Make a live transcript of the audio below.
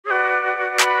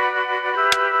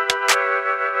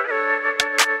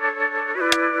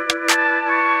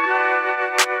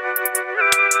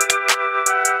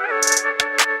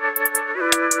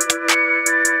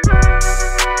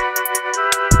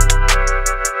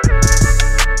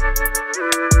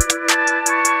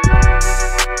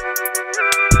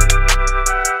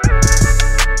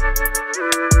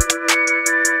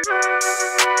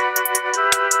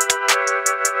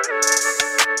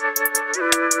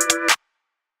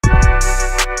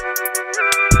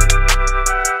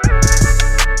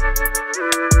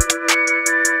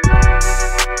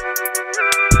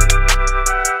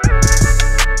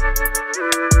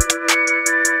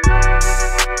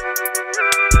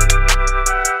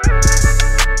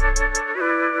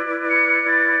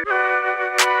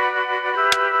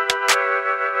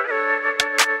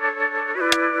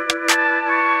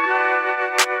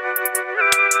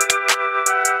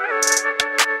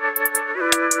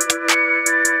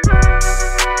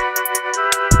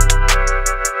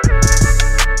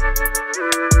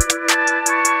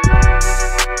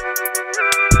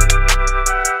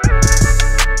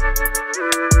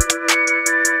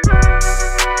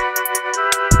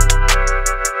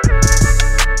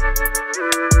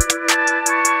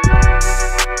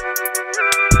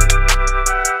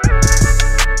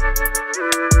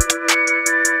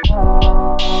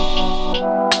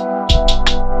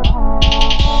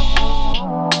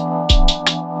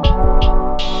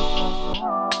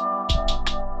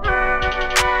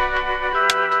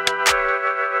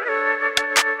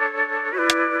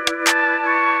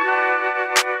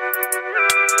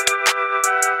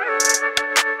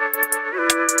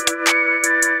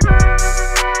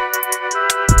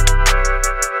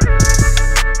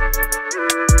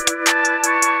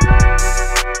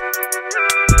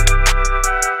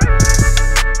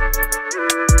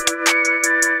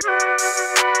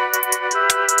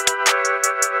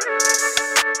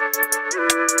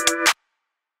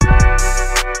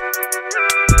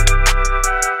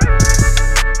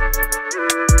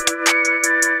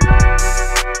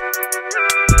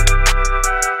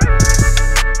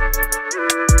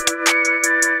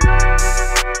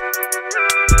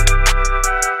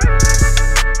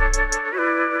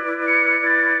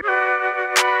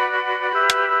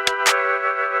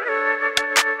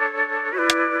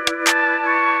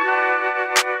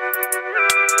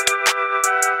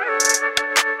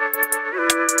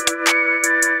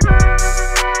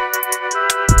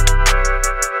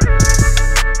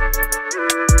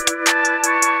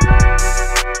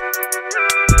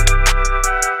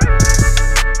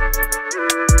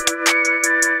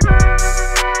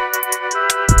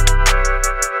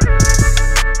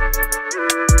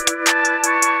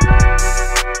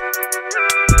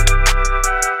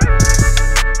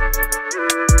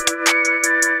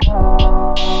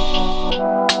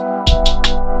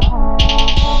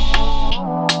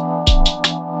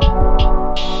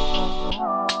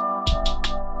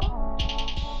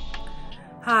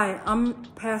I'm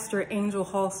Pastor Angel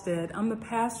Halstead. I'm the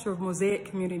pastor of Mosaic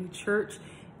Community Church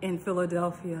in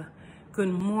Philadelphia. Good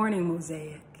morning,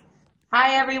 Mosaic.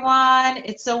 Hi, everyone.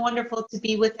 It's so wonderful to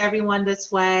be with everyone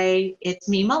this way. It's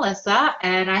me, Melissa,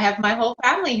 and I have my whole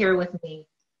family here with me.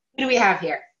 Who do we have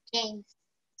here? James,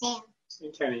 Sam,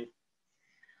 and Kenny.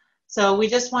 So we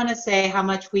just want to say how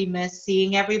much we miss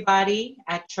seeing everybody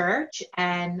at church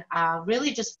and really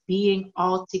just being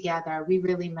all together. We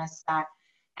really miss that.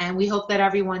 And we hope that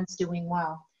everyone's doing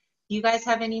well. Do you guys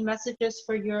have any messages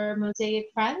for your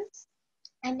Mosaic friends?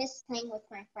 I miss playing with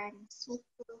my friends. Me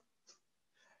too.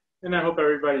 And I hope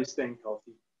everybody's staying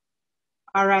healthy.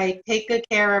 All right. Take good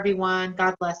care, everyone.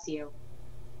 God bless you.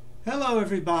 Hello,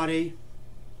 everybody.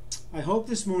 I hope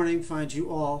this morning finds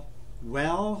you all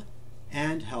well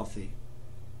and healthy.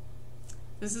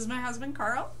 This is my husband,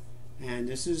 Carl. And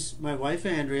this is my wife,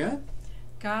 Andrea.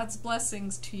 God's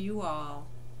blessings to you all.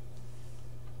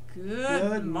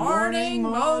 Good morning,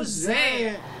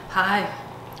 Mosaic. Hi.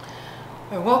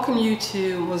 I welcome you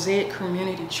to Mosaic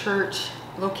Community Church,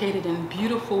 located in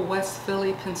beautiful West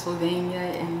Philly, Pennsylvania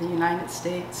in the United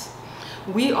States.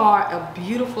 We are a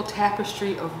beautiful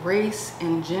tapestry of race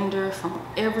and gender from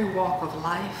every walk of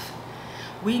life.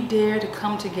 We dare to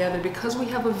come together because we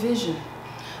have a vision.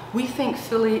 We think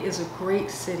Philly is a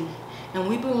great city, and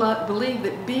we believe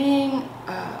that being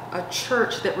a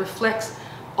church that reflects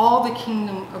all the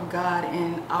kingdom of God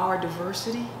in our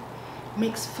diversity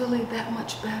makes Philly that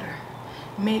much better,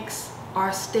 makes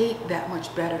our state that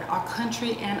much better, our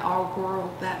country and our world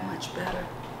that much better.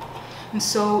 And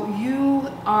so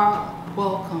you are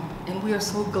welcome, and we are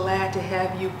so glad to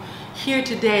have you here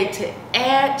today to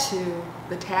add to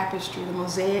the tapestry, the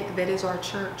mosaic that is our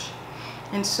church.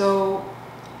 And so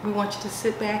we want you to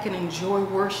sit back and enjoy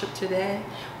worship today.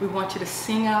 We want you to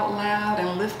sing out loud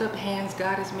and lift up hands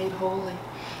God has made holy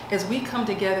as we come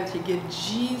together to give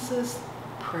Jesus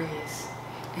praise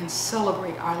and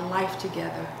celebrate our life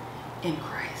together in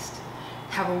Christ.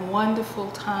 Have a wonderful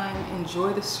time.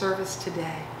 Enjoy the service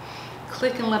today.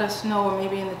 Click and let us know, or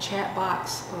maybe in the chat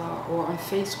box or on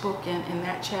Facebook and in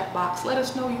that chat box, let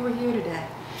us know you were here today.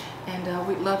 And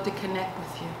we'd love to connect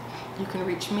with you. You can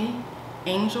reach me,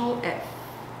 Angel, at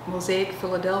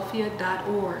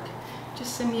mosaicphiladelphia.org.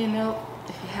 Just send me a note.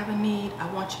 If you have a need, I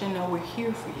want you to know we're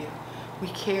here for you. We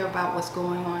care about what's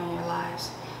going on in your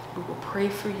lives. We will pray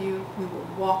for you. We will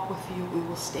walk with you. We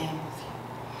will stand with you.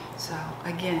 So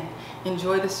again,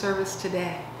 enjoy the service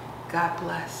today. God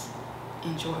bless.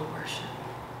 Enjoy worship.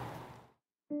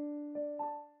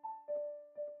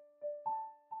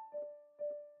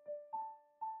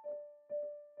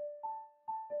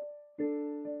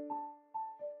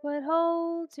 What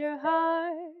holds your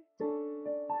heart?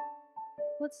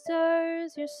 What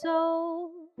stirs your soul?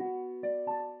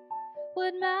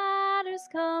 What matters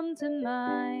come to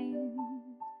mind?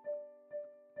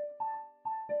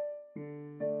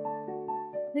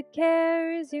 The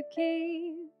cares you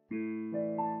keep,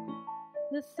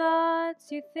 the thoughts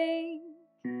you think,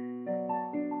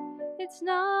 it's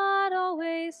not all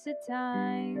wasted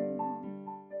time.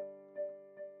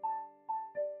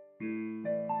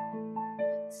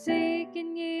 Seek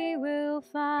and ye will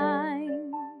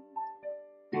find.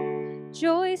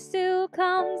 Joy still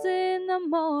comes in the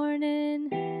morning.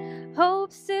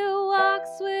 Hope still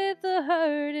walks with the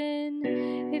hurting.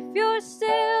 If you're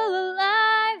still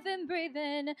alive and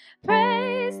breathing,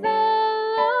 praise the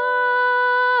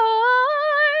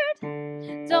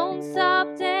Lord. Don't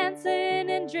stop dancing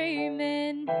and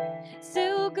dreaming.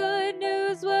 Still good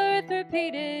news worth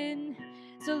repeating.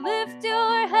 So lift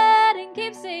your head and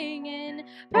keep singing.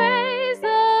 Praise the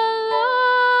Lord.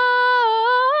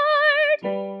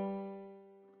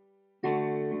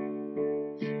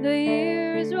 The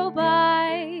years roll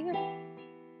by.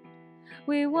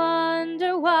 We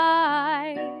wonder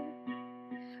why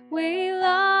we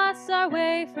lost our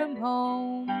way from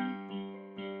home.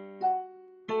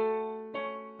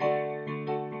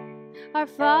 Our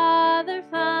Father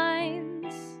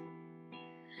finds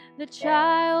the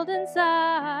child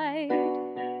inside.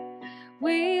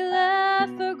 We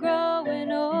left for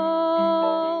growing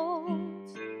old.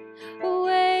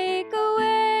 Awake,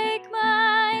 awake,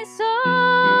 my soul.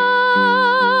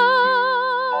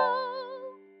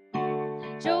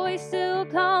 Joy still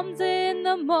comes in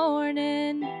the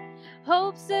morning.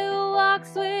 Hope still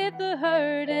walks with the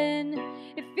hurting.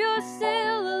 If you're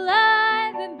still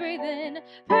alive and breathing,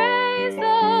 praise the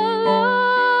Lord.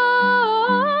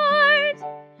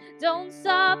 Don't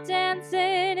stop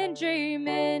dancing and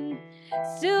dreaming.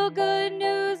 Still good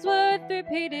news worth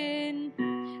repeating.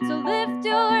 So lift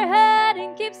your head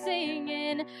and keep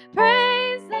singing.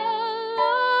 Praise the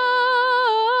Lord.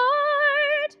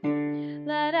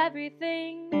 Let every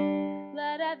everything,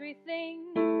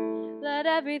 let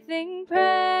everything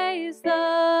praise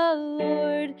the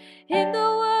Lord. In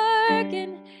the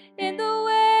working, in the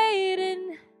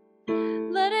waiting,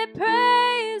 let it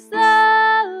praise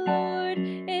the Lord.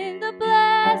 In the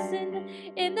blessing,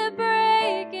 in the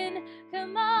breaking,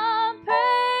 come on,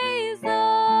 praise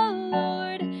the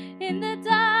Lord. In the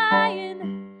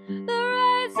dying, the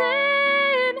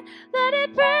rising, let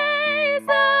it praise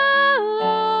the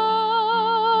Lord.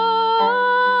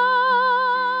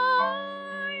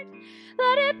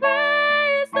 Let it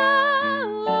praise the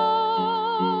Lord.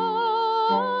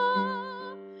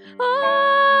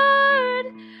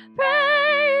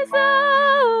 Praise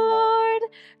the Lord.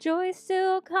 Joy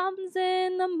still comes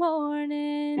in the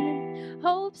morning.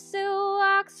 Hope still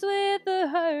walks with the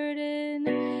hurting.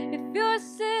 If you're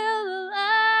still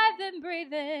alive and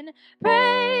breathing,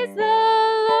 praise the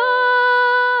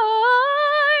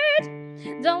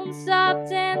Lord. Don't stop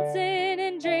dancing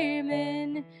and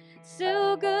dreaming.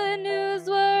 Still good news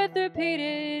worth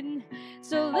repeating.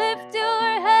 So lift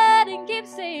your head and keep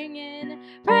singing.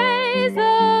 Praise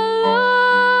the Lord.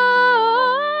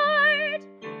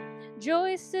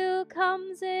 Joy still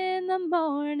comes in the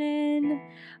morning.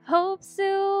 Hope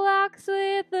still walks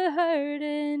with the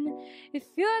hurting. If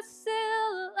you're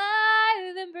still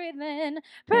alive and breathing,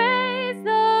 praise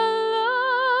the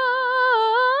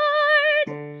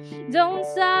Lord. Don't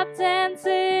stop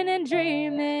dancing and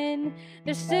dreaming.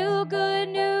 There's still good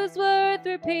news worth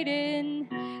repeating.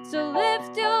 So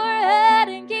lift your head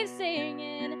and keep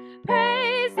singing.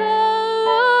 Praise the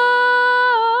Lord.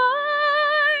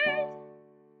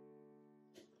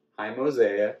 Hi,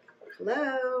 Mosaic.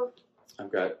 Hello. I'm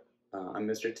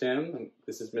Mr. Tim, and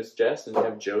this is Miss Jess, and we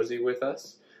have Josie with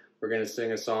us. We're going to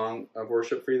sing a song of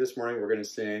worship for you this morning. We're going to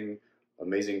sing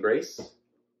Amazing Grace.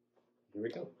 Here we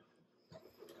go.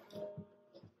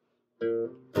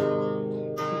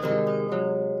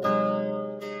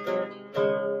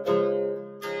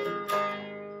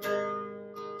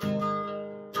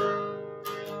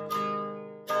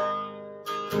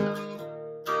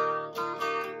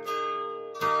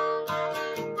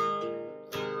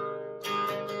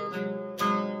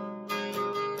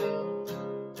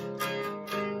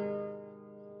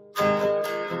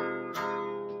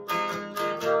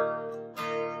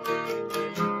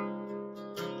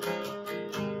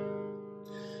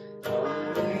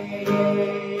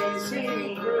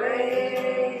 Amazing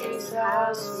grace,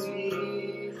 how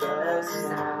sweet the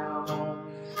sound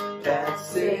that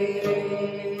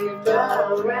saved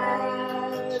a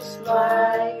wretch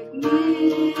like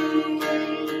me.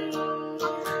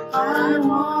 I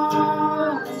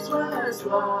once was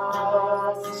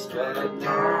lost, but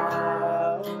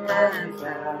now am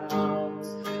found.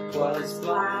 Was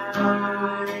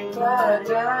blind, but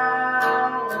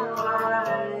now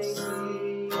I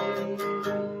see.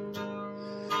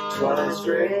 'Twas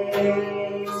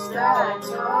grace that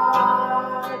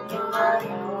taught my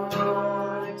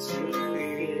heart to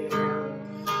fear,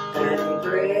 and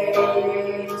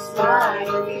grace my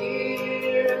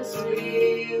fears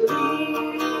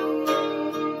relieved.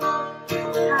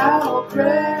 How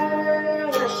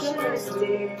precious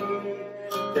did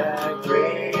that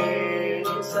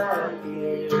grace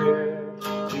appear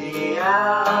the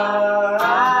hour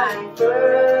I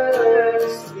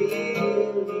first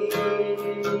believed.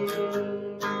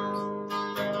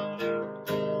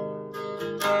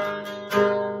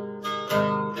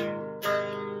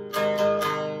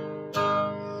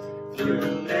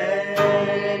 Through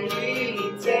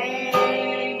many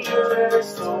dangerous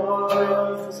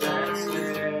storms and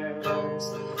snares,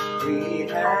 we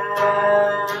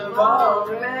have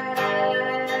already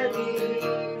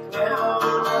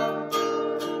come.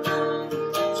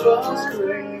 'Twas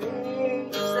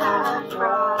grace that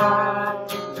brought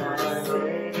that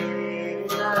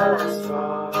saved us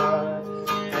far,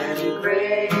 and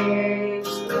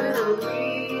grace will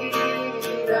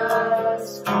lead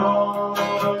us home.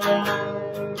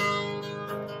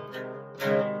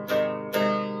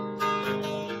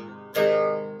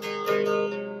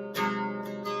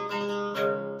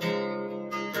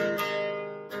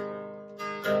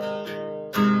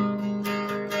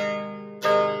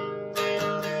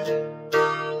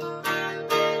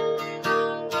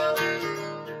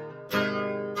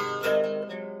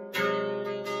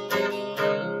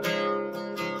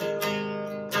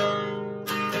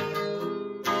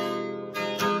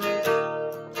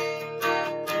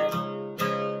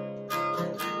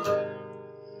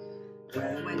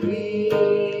 When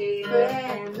we've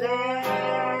been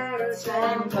there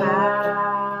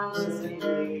 10,000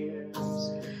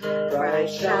 years, bright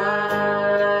shining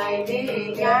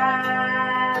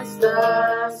as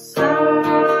the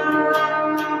sun,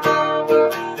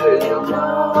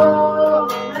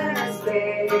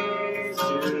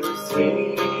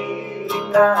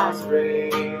 last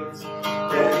rays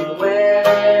than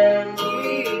when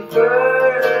we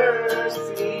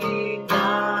first began.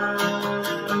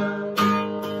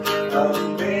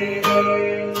 Amazing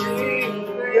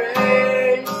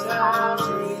grace, how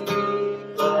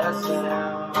sweet the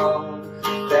sound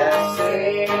that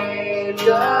saved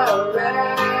a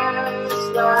wretch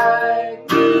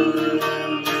like me.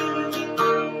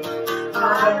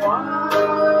 I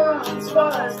once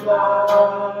was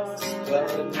lost,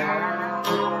 but now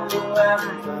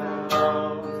I'm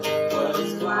found.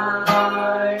 Was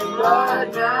blind,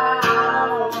 but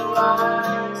now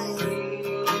I see.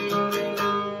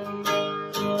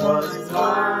 Was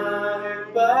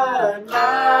blind, but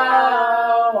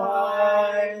now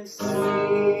I see.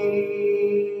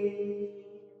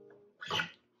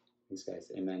 Thanks,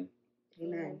 guys. Amen.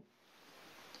 Amen.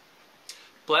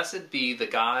 Blessed be the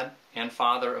God and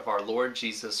Father of our Lord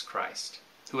Jesus Christ,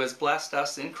 who has blessed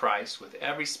us in Christ with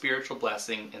every spiritual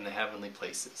blessing in the heavenly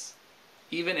places,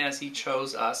 even as he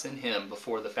chose us in him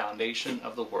before the foundation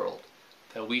of the world,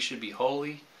 that we should be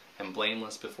holy and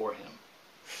blameless before him.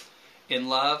 In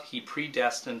love, he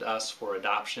predestined us for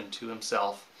adoption to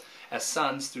himself as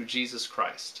sons through Jesus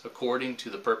Christ, according to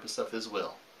the purpose of his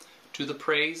will, to the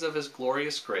praise of his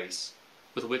glorious grace,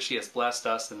 with which he has blessed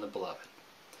us in the Beloved.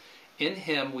 In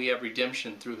him we have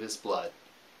redemption through his blood,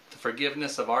 the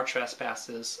forgiveness of our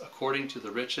trespasses, according to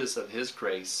the riches of his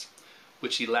grace,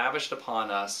 which he lavished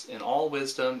upon us in all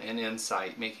wisdom and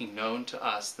insight, making known to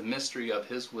us the mystery of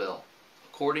his will,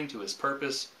 according to his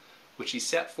purpose, which he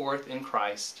set forth in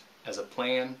Christ as a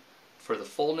plan for the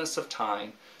fullness of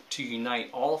time, to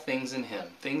unite all things in him,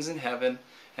 things in heaven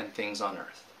and things on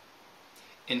earth.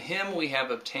 In him we have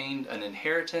obtained an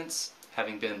inheritance,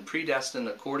 having been predestined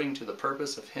according to the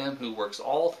purpose of him who works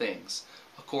all things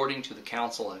according to the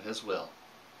counsel of his will,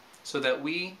 so that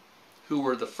we, who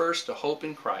were the first to hope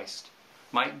in Christ,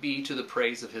 might be to the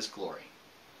praise of his glory.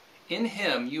 In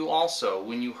him you also,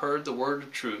 when you heard the word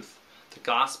of truth, the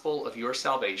gospel of your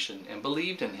salvation, and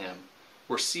believed in him,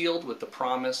 were sealed with the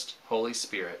promised Holy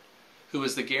Spirit, who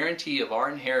is the guarantee of our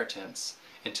inheritance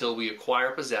until we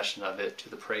acquire possession of it to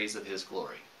the praise of his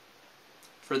glory.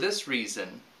 For this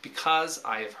reason, because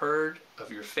I have heard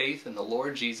of your faith in the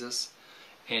Lord Jesus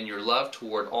and your love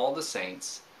toward all the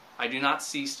saints, I do not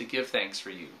cease to give thanks for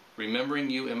you, remembering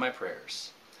you in my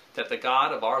prayers, that the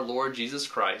God of our Lord Jesus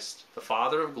Christ, the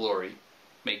Father of glory,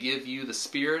 may give you the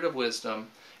spirit of wisdom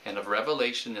and of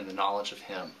revelation in the knowledge of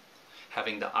him,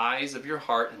 having the eyes of your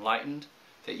heart enlightened,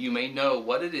 that you may know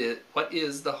what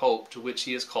is the hope to which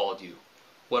he has called you,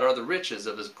 what are the riches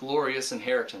of his glorious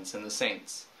inheritance in the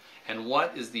saints, and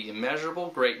what is the immeasurable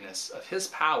greatness of his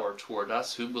power toward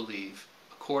us who believe,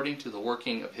 according to the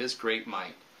working of his great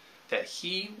might, that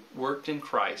he worked in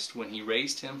Christ when he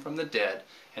raised him from the dead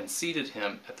and seated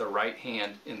him at the right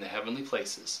hand in the heavenly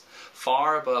places,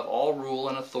 far above all rule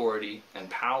and authority and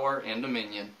power and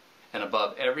dominion, and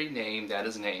above every name that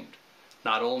is named,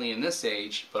 not only in this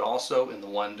age, but also in the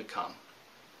one to come.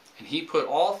 And he put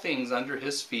all things under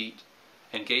his feet,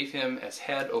 and gave him as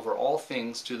head over all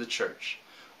things to the church,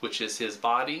 which is his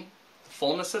body, the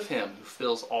fullness of him who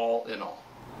fills all in all.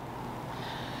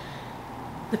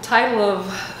 The title of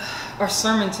our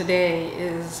sermon today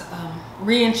is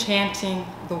Re-enchanting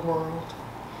the World.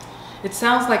 It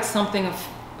sounds like something of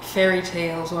fairy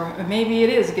tales, or maybe it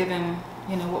is, given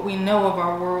what we know of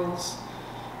our world's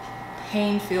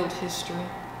pain-filled history.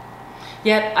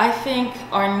 Yet I think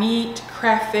our need to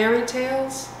craft fairy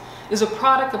tales is a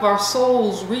product of our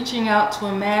souls reaching out to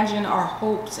imagine our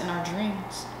hopes and our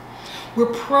dreams. We're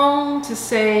prone to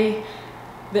say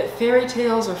that fairy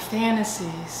tales are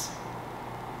fantasies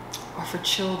or for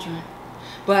children,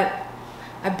 but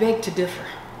I beg to differ.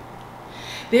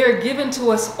 They are given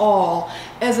to us all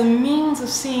as a means of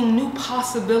seeing new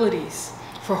possibilities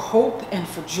for hope and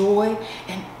for joy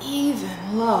and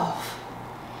even love.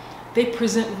 They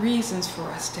present reasons for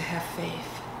us to have faith.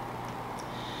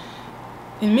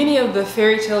 In many of the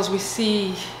fairy tales we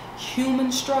see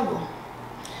human struggle.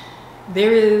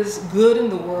 There is good in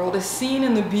the world as seen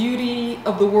in the beauty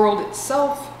of the world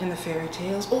itself in the fairy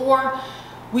tales, or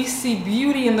we see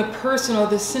beauty in the person or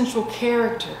the central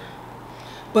character.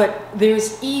 But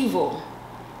there's evil,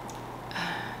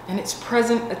 and it's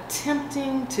present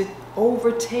attempting to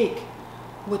overtake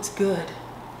what's good.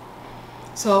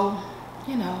 So,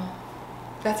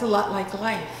 that's a lot like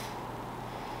life.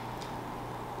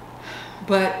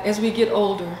 But as we get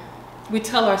older, we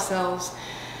tell ourselves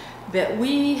that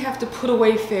we have to put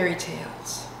away fairy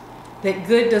tales, that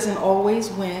good doesn't always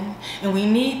win, and we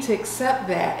need to accept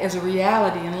that as a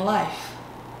reality in life.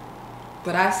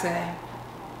 But I say,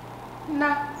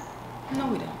 no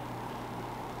we don't.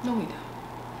 No, we don't.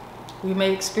 We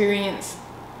may experience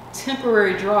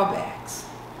temporary drawbacks,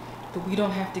 but we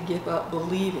don't have to give up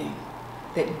believing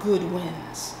that good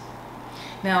wins.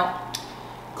 Now,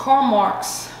 Karl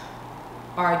Marx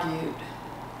argued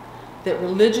that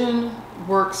religion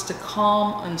works to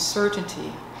calm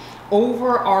uncertainty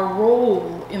over our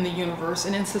role in the universe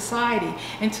and in society,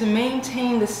 and to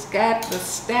maintain the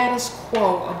status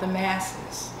quo of the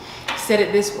masses. He said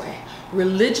it this way: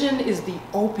 religion is the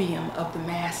opium of the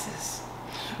masses.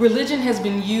 Religion has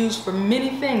been used for many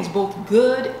things, both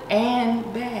good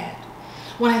and bad.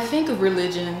 When I think of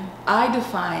religion, I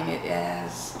define it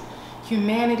as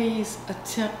humanity's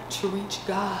attempt to reach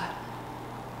God.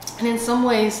 And in some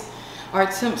ways, our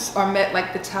attempts are met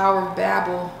like the Tower of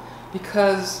Babel,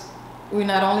 because we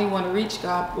not only want to reach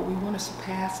God, but we want to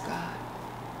surpass God.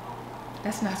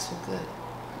 That's not so good.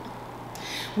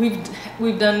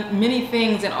 We've done many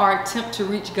things in our attempt to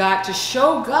reach God, to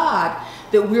show God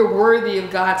that we're worthy of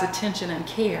God's attention and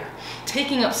care,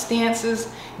 taking up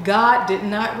stances God did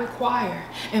not require,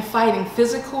 and fighting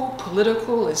physical,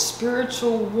 political, and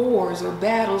spiritual wars or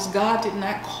battles God did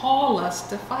not call us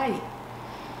to fight.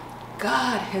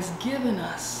 God has given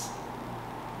us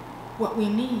what we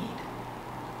need.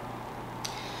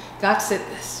 God said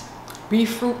this: be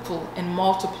fruitful and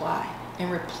multiply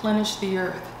and replenish the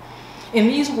earth. In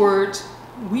these words,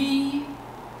 we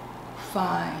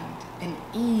find an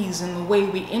ease in the way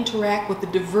we interact with the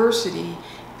diversity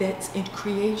that's in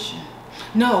creation.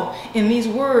 No, in these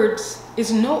words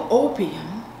is no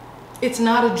opium. It's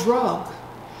not a drug.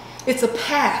 It's a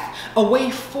path, a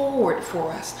way forward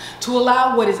for us to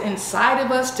allow what is inside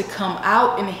of us to come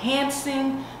out,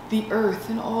 enhancing the earth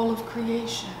and all of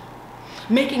creation,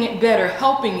 making it better,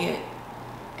 helping it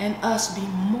and us be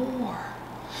more,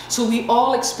 so we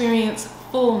all experience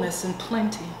fullness and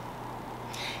plenty.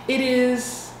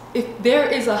 If there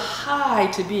is a high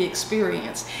to be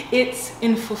experienced, it's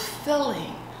in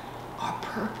fulfilling our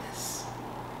purpose.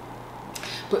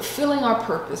 But fulfilling our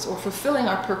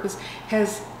purpose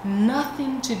has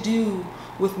nothing to do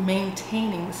with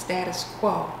maintaining the status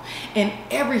quo, and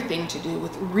everything to do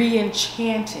with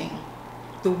re-enchanting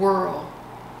the world,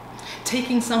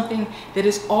 taking something that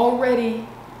is already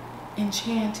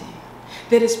enchanting,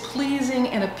 that is pleasing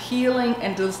and appealing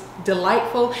and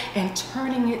delightful, and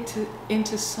turning it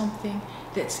into something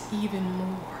that's even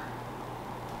more.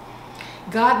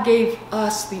 God gave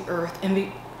us the earth,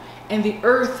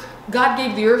 God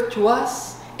gave the earth to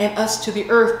us and us to the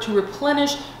earth to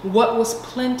replenish what was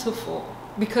plentiful,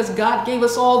 because God gave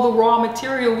us all the raw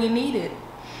material we needed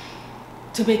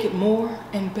to make it more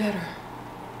and better.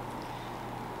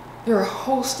 There are a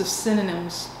host of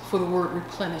synonyms for the word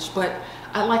replenish, but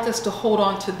I'd like us to hold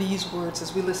on to these words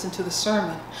as we listen to the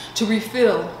sermon: to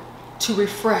refill, to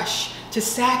refresh, to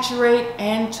saturate,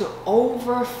 and to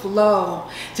overflow,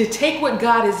 to take what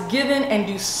God has given and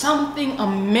do something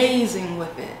amazing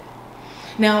with it.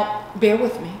 Now, bear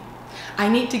with me. I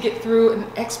need to get through an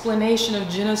explanation of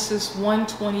Genesis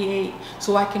 1:28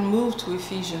 so I can move to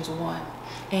Ephesians 1.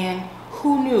 And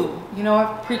who knew? You know,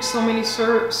 I've preached so many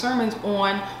sermons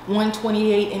on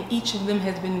 1:28, and each of them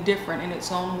has been different in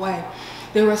its own way.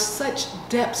 There are such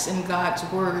depths in God's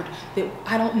word that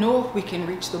I don't know if we can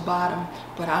reach the bottom,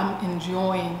 but I'm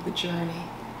enjoying the journey.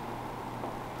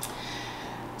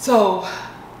 So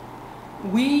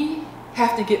we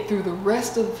have to get through the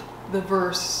rest of the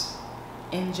verse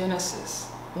in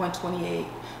Genesis 1:28,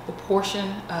 the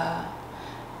portion,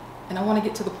 and I want to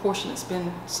get to the portion that's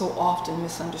been so often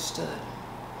misunderstood.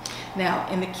 Now,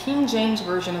 in the King James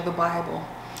Version of the Bible,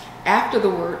 after the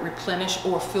word replenish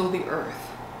or fill the earth,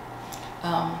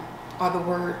 are the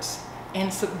words,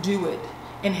 and subdue it,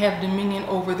 and have dominion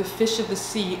over the fish of the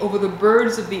sea, over the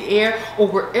birds of the air,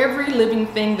 over every living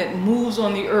thing that moves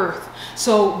on the earth.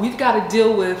 So we've got to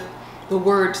deal with the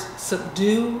words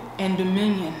subdue and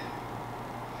dominion.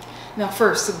 Now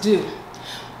first, subdue.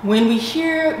 When we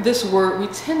hear this word, we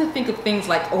tend to think of things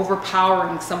like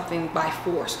overpowering something by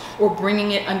force, or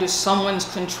bringing it under someone's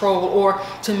control, or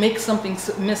to make something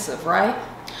submissive, right?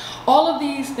 All of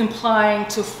these implying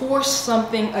to force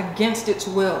something against its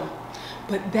will.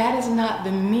 But that is not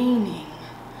the meaning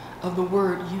of the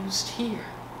word used here.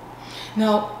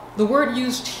 Now, the word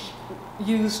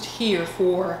used here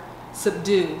for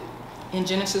subdue in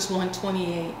Genesis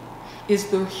 1:28 is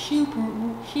the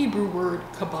Hebrew word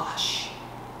kabosh.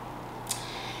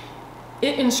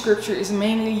 It in scripture is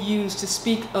mainly used to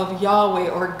speak of Yahweh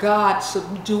or God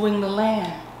subduing the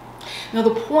land. Now,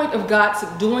 the point of God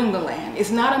subduing the land is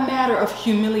not a matter of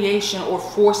humiliation or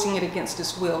forcing it against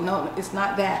its will. No, it's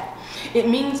not that. It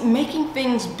means making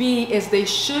things be as they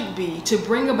should be to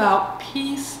bring about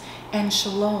peace and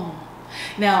shalom.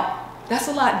 Now, That's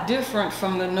a lot different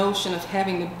from the notion of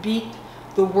having to beat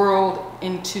the world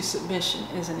into submission,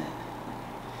 isn't it?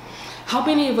 How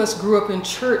many of us grew up in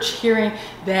church hearing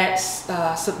that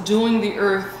subduing the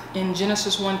earth in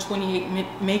Genesis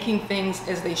 1:28, making things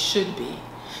as they should be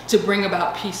to bring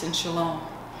about peace and shalom?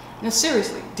 Now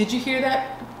seriously, did you hear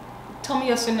that? Tell me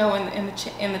yes or no in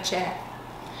the chat.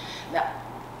 Now,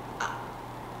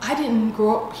 I didn't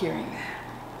grow up hearing that.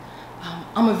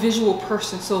 I'm a visual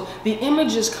person, so the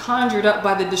images conjured up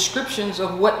by the descriptions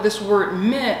of what this word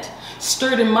meant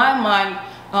stirred in my mind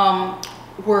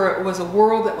where it was a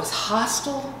world that was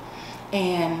hostile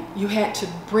and you had to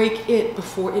break it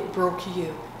before it broke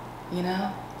you, you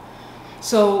know?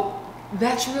 So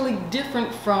that's really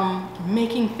different from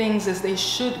making things as they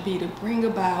should be to bring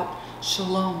about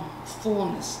shalom,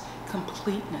 fullness,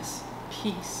 completeness,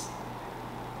 peace.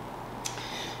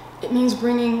 It means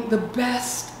bringing the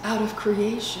best out of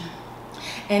creation.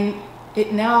 And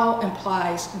it now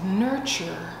implies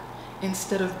nurture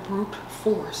instead of brute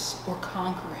force or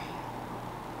conquering.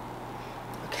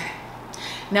 Okay,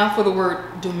 now for the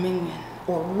word dominion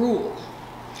or rule.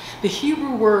 The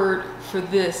Hebrew word for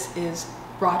this is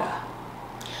rada.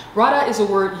 Rada is a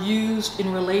word used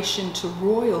in relation to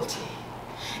royalty.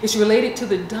 It's related to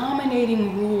the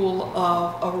dominating rule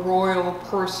of a royal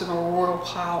person or royal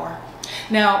power.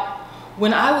 Now,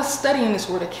 when I was studying this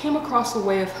word, I came across a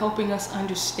way of helping us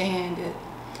understand it,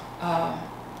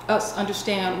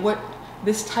 understand what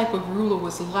this type of ruler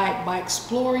was like by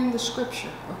exploring the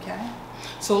scripture, okay?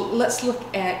 So let's look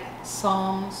at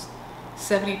Psalms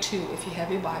 72. If you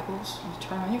have your Bibles, you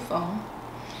turn on your phone.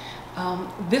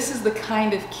 This is the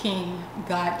kind of king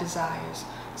God desires.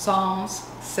 Psalms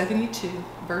 72,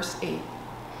 verse 8.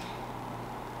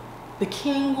 The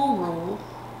king will rule,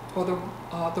 or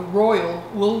the royal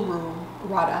will rule,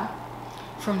 Rada,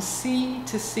 from sea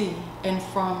to sea and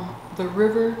from the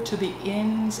river to the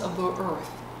ends of the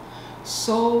earth.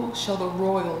 So shall the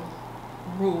royal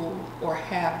rule or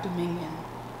have dominion.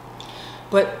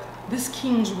 But this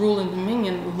king's rule and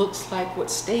dominion looks like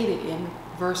what's stated in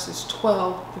verses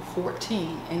 12 to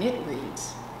 14, and it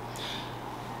reads,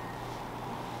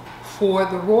 "For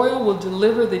the royal will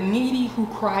deliver the needy who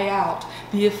cry out,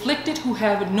 the afflicted who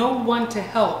have no one to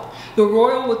help. The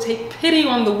royal will take pity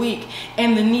on the weak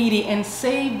and the needy and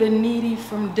save the needy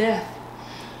from death.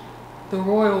 The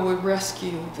royal will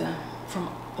rescue them from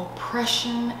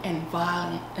oppression and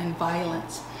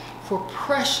violence, for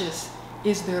precious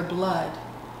is their blood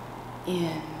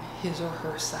in his or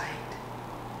her sight."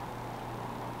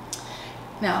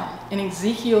 Now, in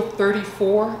Ezekiel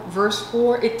 34, verse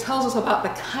 4, it tells us about the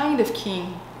kind of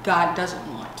king God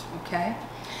doesn't want, okay?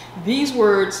 These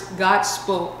words God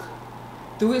spoke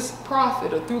through his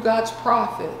prophet, or through God's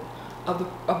prophet,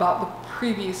 about the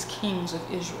previous kings of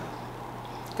Israel.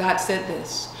 God said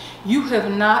this, "You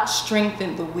have not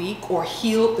strengthened the weak, or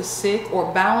healed the sick, or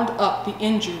bound up the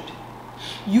injured.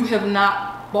 You have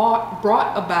not brought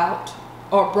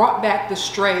back the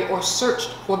stray, or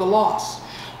searched for the lost.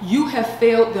 You have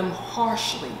failed them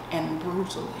harshly and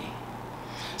brutally."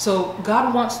 So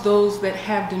God wants those that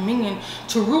have dominion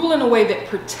to rule in a way that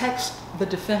protects the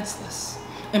defenseless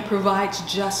and provides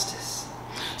justice.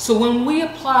 So when we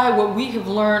apply what we have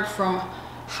learned from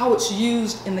how it's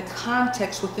used in the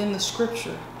context within the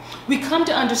scripture, we come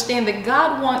to understand that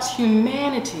God wants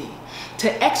humanity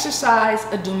to exercise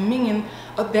a dominion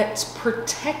that's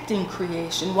protecting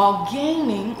creation while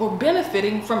gaining or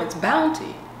benefiting from its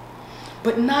bounty,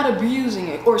 but not abusing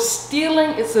it or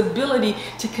stealing its ability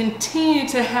to continue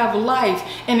to have life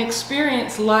and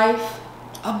experience life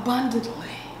abundantly.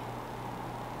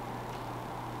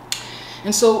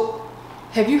 And so,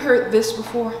 have you heard this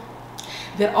before?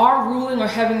 That our ruling or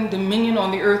having dominion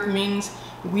on the earth means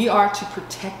we are to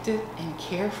protect it and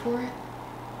care for it?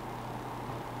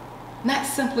 Not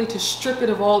simply to strip it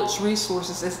of all its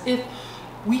resources as if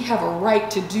we have a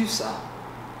right to do so.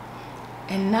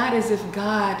 And not as if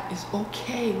God is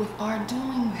okay with our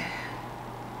doing that.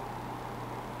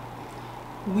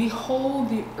 We hold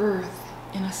the earth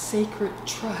in a sacred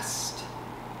trust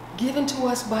given to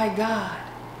us by God.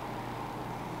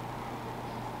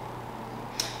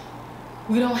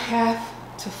 We don't have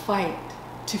to fight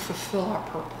to fulfill our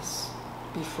purpose.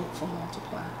 Be fruitful,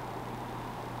 multiply.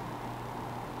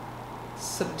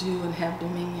 Subdue and have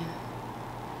dominion.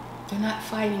 They're not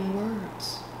fighting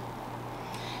words.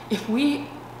 If we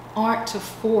aren't to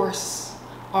force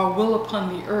our will upon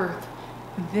the earth,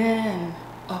 then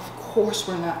of course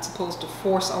we're not supposed to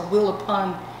force our will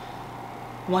upon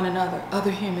one another,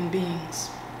 other human beings.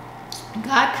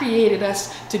 God created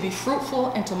us to be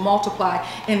fruitful and to multiply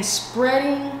and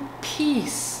spreading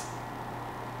peace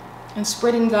and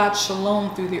spreading God's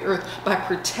shalom through the earth by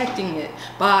protecting it,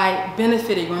 by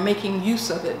benefiting or making use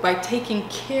of it, by taking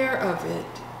care of it,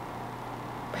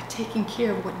 by taking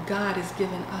care of what God has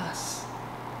given us.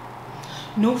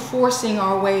 No forcing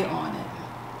our way on it.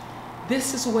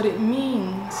 This is what it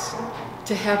means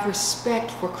to have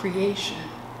respect for creation.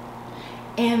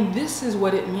 And this is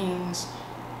what it means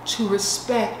to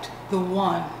respect the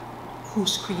one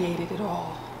who's created it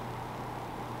all.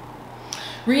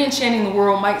 Re-enchanting the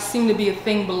world might seem to be a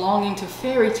thing belonging to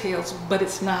fairy tales, but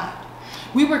it's not.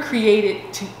 We were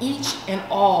created to each and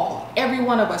all, every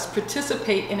one of us,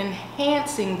 participate in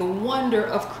enhancing the wonder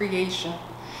of creation.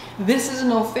 This is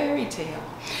no fairy tale.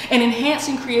 And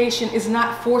enhancing creation is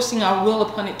not forcing our will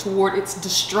upon it toward its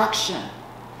destruction.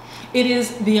 It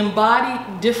is the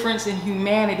embodied difference in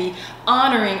humanity,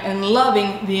 honoring and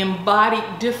loving the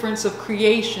embodied difference of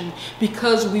creation,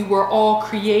 because we were all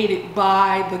created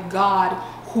by the God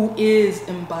who is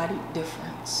embodied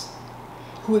difference,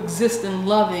 who exists in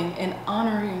loving and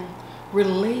honoring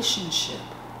relationship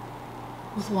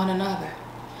with one another,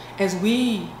 as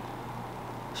we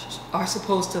are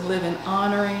supposed to live in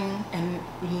honoring and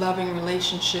loving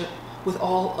relationship with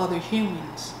all other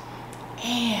humans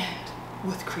and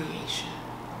with creation.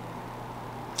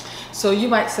 So you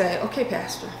might say, okay,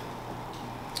 Pastor,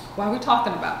 why are we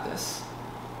talking about this?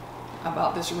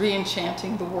 About this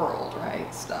re-enchanting the world,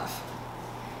 right? Stuff.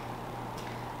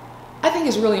 I think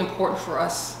it's really important for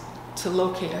us to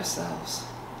locate ourselves.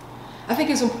 I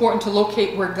think it's important to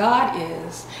locate where God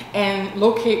is and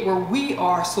locate where we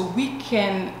are so we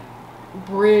can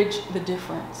bridge the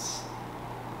difference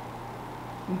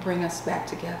and bring us back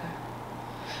together.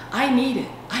 I need it.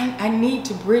 I need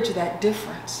to bridge that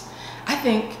difference. I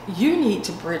think you need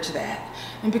to bridge that.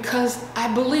 And because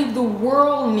I believe the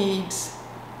world needs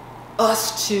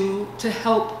us to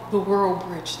help the world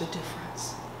bridge the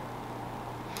difference.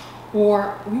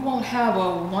 Or we won't have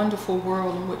a wonderful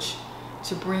world in which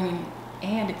to bring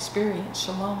and experience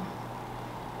shalom.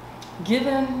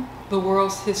 Given the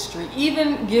world's history,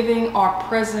 even giving our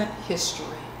present history,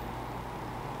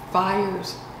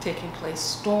 fires taking place,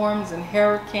 storms and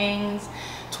hurricanes,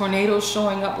 tornadoes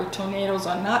showing up where tornadoes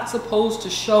are not supposed to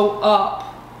show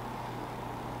up.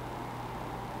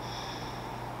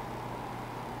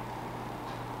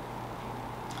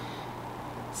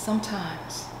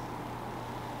 Sometimes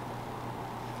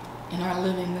in our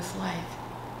living this life,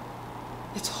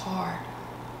 it's hard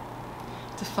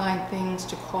to find things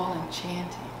to call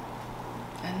enchanting.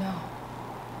 I know.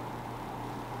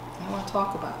 I want to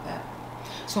talk about that.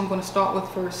 So I'm going to start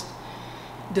with first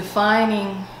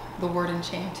defining the word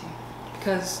enchanting,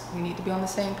 because we need to be on the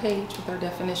same page with our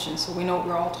definition so we know what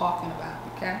we're all talking about,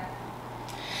 okay?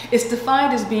 It's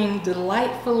defined as being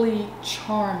delightfully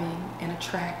charming and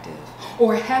attractive,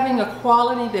 or having a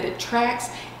quality that attracts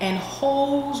and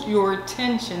holds your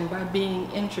attention by being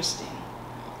interesting.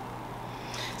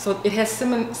 So it has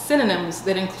synonyms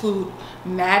that include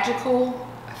magical,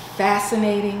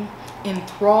 fascinating,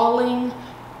 enthralling,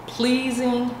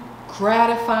 pleasing,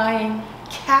 gratifying,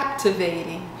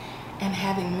 captivating, and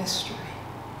having mystery.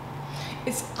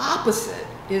 Its opposite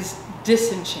is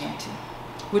disenchanting,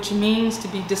 which means to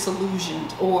be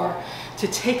disillusioned or to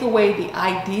take away the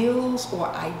ideals or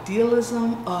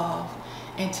idealism of,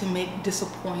 and to make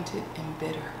disappointed and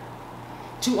bitter.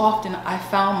 Too often I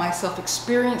found myself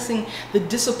experiencing the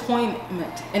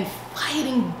disappointment and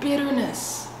fighting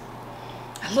bitterness.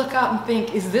 I look out and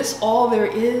think, is this all there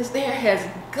is? There has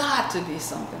got to be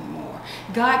something more.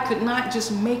 God could not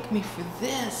just make me for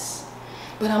this.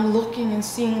 But I'm looking and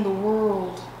seeing the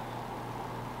world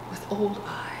with old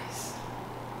eyes.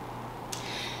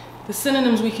 The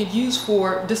synonyms we could use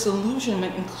for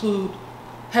disillusionment include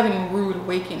having a rude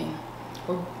awakening,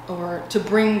 or to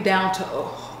bring down to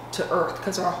earth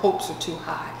because our hopes are too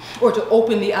high, or to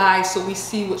open the eyes so we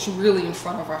see what's really in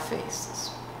front of our faces.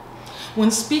 When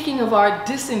speaking of our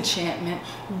disenchantment,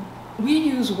 we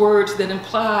use words that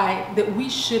imply that we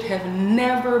should have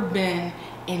never been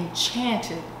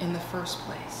enchanted in the first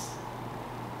place.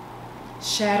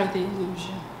 Shatter the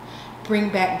illusion, bring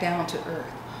back down to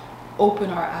earth,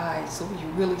 open our eyes so we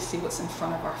really see what's in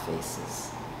front of our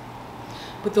faces.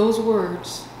 But those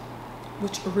words,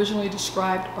 which originally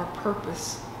described our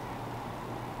purpose,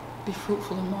 be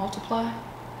fruitful and multiply,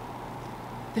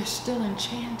 they're still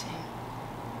enchanting,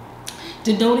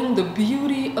 denoting the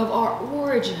beauty of our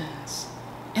origins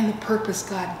and the purpose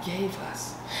God gave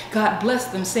us. God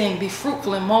blessed them, saying, be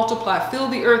fruitful and multiply, fill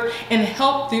the earth and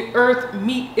help the earth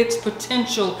meet its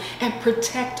potential and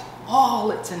protect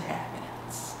all its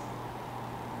inhabitants.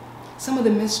 Some of the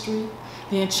mystery,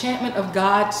 the enchantment of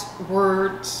God's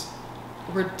words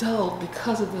were dulled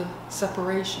because of the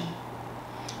separation.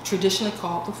 traditionally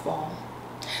called the fall,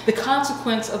 the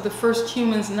consequence of the first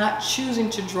humans not choosing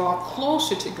to draw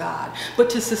closer to God, but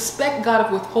to suspect God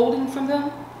of withholding from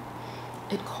them,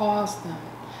 it caused them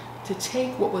to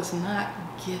take what was not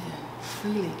given,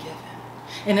 freely given.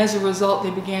 And as a result,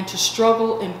 they began to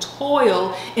struggle and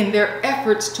toil in their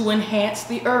efforts to enhance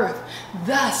the earth.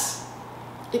 Thus,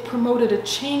 it promoted a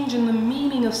change in the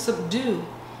meaning of subdue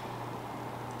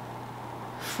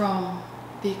from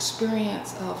the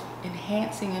experience of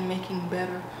enhancing and making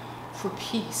better for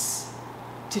peace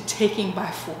to taking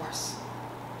by force.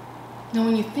 Now,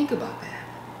 when you think about that,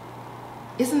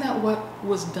 isn't that what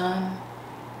was done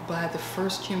by the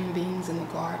first human beings in the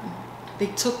garden? They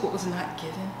took what was not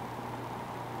given.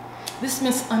 This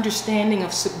misunderstanding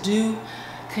of subdue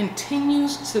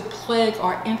continues to plague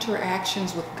our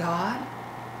interactions with God.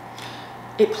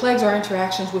 It plagues our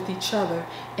interactions with each other,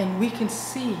 and we can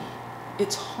see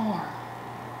its harm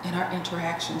in our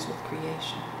interactions with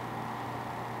creation.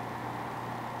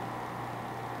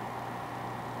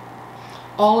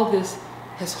 All of this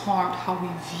has harmed how we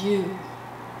view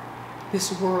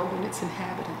this world and its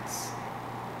inhabitants.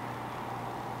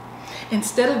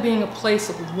 Instead of being a place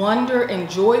of wonder and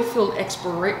joy-filled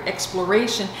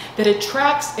exploration that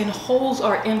attracts and holds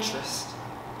our interest,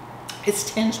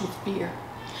 it's tinged with fear.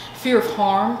 Fear of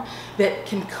harm that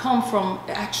can come from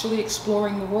actually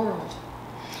exploring the world.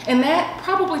 And that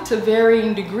probably to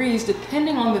varying degrees,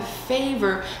 depending on the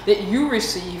favor that you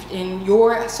received in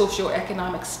your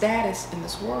socioeconomic status in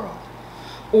this world.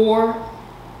 Or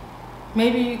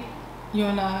maybe you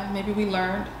and I, maybe we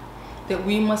learned that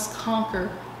we must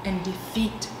conquer and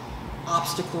defeat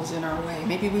obstacles in our way.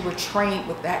 Maybe we were trained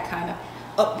with that kind of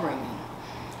upbringing.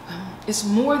 It's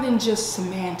more than just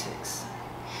semantics.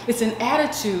 It's an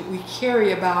attitude we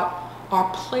carry about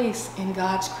our place in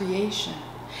God's creation.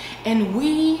 And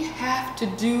we have to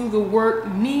do the work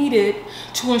needed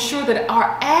to ensure that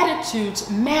our attitudes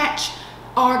match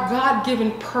our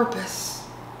God-given purpose.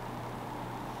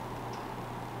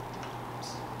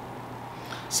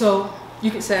 So you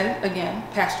could say, again,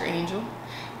 Pastor Angel,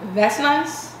 that's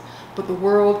nice, but the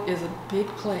world is a big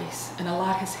place and a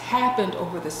lot has happened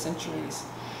over the centuries.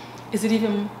 Is it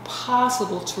even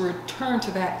possible to return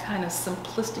to that kind of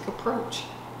simplistic approach?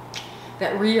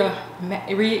 That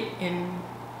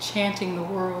re-enchanting the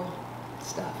world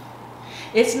stuff.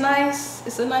 It's nice,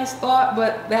 it's a nice thought,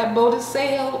 but that boat has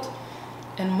sailed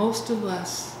and most of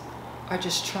us are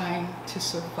just trying to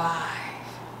survive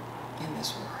in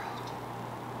this world.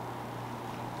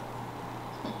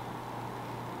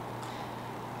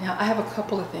 Now, I have a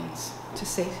couple of things to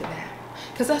say to that.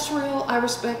 Because that's real, I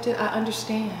respect it, I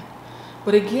understand.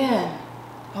 But again,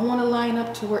 I want to line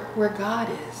up to where God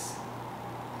is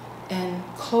and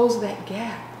close that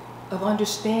gap of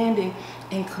understanding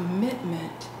and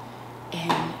commitment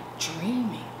and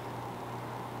dreaming.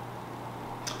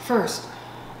 First,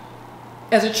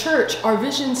 as a church, our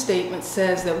vision statement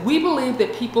says that we believe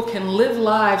that people can live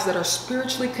lives that are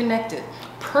spiritually connected,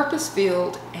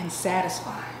 purpose-filled, and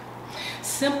satisfying.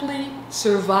 Simply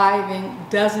surviving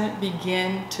doesn't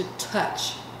begin to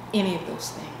touch any of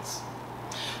those things.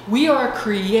 We are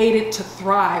created to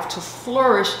thrive, to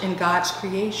flourish in God's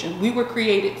creation. We were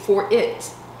created for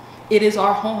it. It is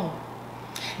our home.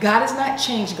 God has not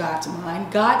changed God's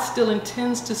mind. God still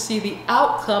intends to see the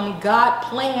outcome God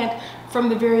planned from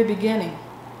the very beginning,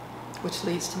 which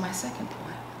leads to my second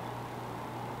point.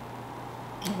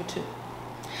 Number 2.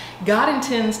 God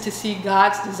intends to see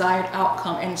God's desired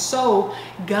outcome, and so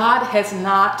God has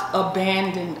not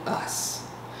abandoned us.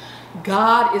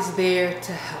 God is there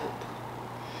to help.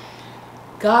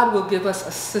 God will give us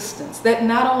assistance that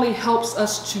not only helps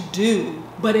us to do,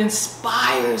 but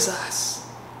inspires us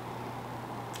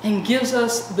and gives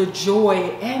us the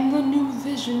joy and the new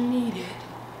vision needed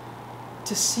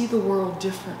to see the world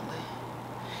differently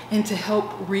and to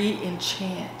help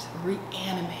re-enchant,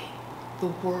 reanimate the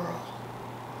world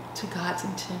to God's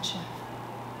intention.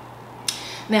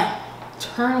 Now,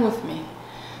 turn with me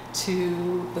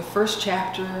to the first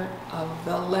chapter of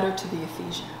the letter to the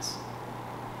Ephesians.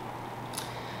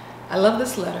 I love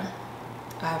this letter.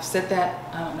 I've said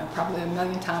that, I don't know, probably a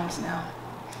million times now.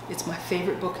 It's my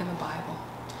favorite book in the Bible.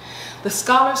 The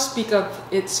scholars speak of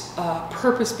its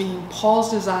purpose being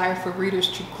Paul's desire for readers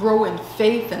to grow in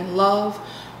faith and love,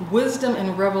 wisdom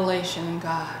and revelation in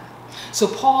God. So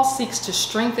Paul seeks to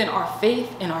strengthen our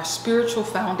faith and our spiritual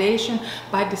foundation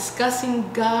by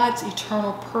discussing God's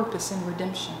eternal purpose in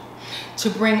redemption. To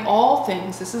bring all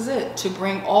things, this is it, to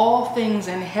bring all things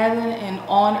in heaven and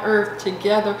on earth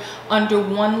together under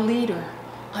one leader,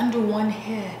 under one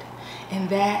head, and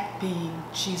that being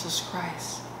Jesus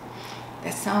Christ.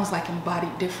 That sounds like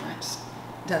embodied difference,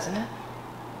 doesn't it?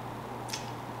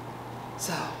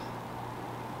 So,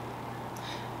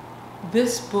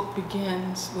 this book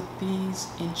begins with these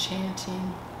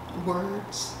enchanting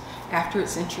words after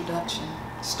its introduction,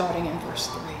 starting in verse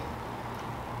 3.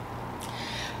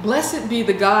 Blessed be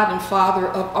the God and Father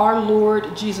of our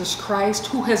Lord Jesus Christ,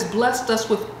 who has blessed us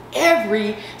with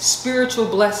every spiritual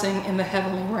blessing in the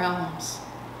heavenly realms.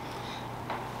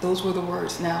 Those were the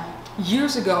words. Now,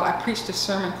 years ago, I preached a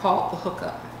sermon called The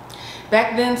Hookup.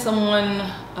 Back then, someone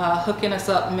hooking us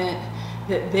up meant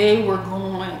that they were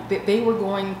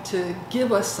going to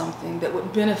give us something that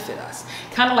would benefit us.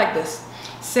 Kind of like this.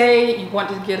 Say you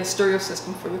wanted to get a stereo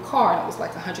system for your car and it was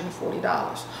like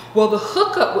 $140. Well, the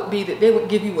hookup would be that they would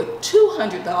give you a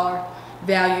 $200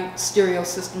 value stereo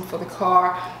system for the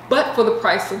car, but for the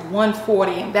price of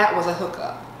 $140, and that was a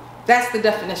hookup. That's the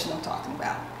definition I'm talking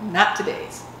about, not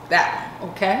today's. That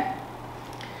one, okay?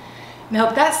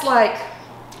 Now that's like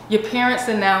your parents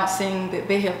announcing that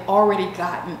they have already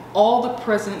gotten all the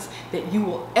presents that you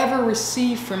will ever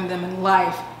receive from them in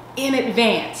life in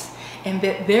advance, and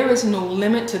that there is no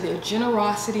limit to their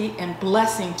generosity and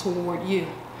blessing toward you.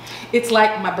 It's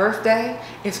like my birthday,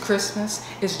 it's Christmas,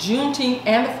 it's Juneteenth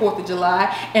and the 4th of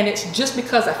July, and it's just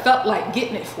because I felt like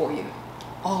getting it for you,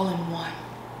 all in one.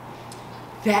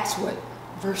 That's what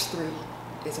verse 3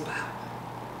 is about.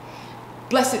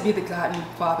 Blessed be the God and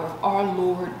Father of our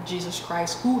Lord Jesus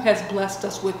Christ, who has blessed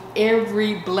us with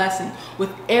every blessing,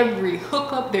 with every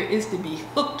hookup there is to be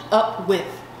hooked up with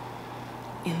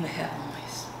in the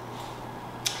heavenlies.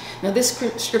 Now this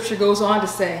scripture goes on to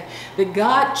say that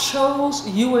God chose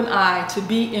you and I to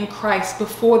be in Christ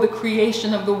before the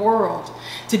creation of the world,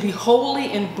 to be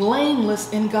holy and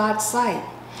blameless in God's sight.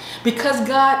 Because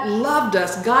God loved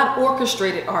us, God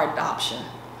orchestrated our adoption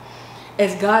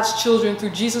as God's children through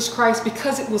Jesus Christ,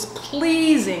 because it was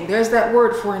pleasing. There's that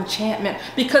word for enchantment.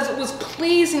 Because it was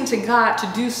pleasing to God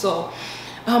to do so.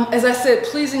 As I said,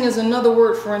 pleasing is another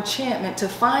word for enchantment, to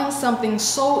find something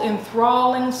so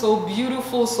enthralling, so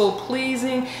beautiful, so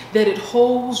pleasing that it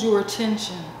holds your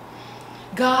attention.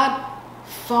 God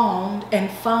found and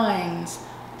finds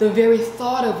the very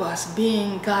thought of us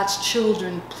being God's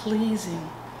children pleasing.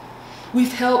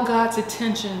 We've held God's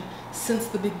attention since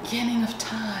the beginning of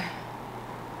time.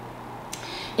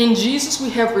 In Jesus we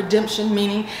have redemption,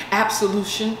 meaning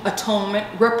absolution, atonement,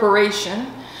 reparation,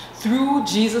 through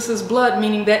Jesus' blood,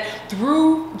 meaning that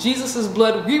through Jesus'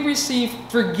 blood we receive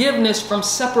forgiveness from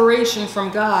separation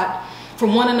from God,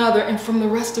 from one another, and from the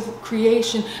rest of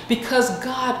creation, because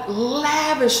God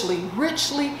lavishly,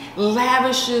 richly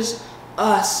lavishes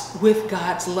us with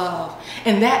God's love.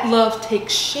 And that love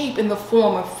takes shape in the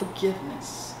form of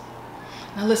forgiveness.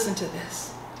 Now listen to this.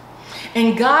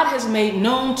 And God has made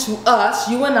known to us,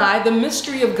 you and I, the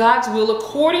mystery of God's will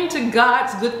according to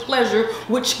God's good pleasure,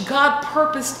 which God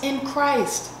purposed in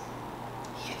Christ.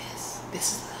 Here it is.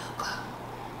 This is the hookup.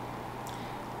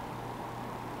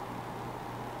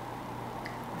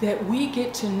 That we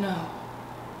get to know,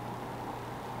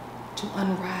 to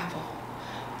unravel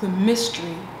the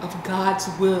mystery of God's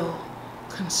will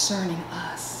concerning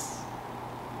us.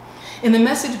 In the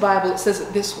Message Bible, it says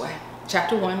it this way.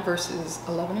 Chapter 1, verses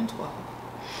 11 and 12.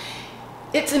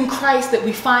 It's in Christ that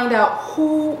we find out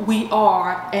who we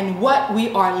are and what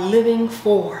we are living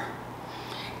for.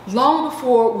 Long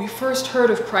before we first heard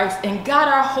of Christ and got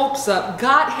our hopes up,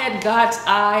 God had God's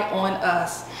eye on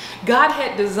us. God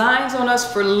had designs on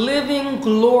us for living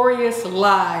glorious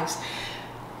lives.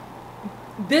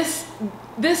 This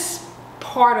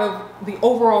part of the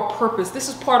overall purpose, this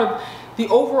is part of the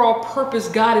overall purpose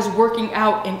God is working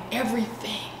out in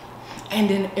everything and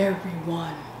in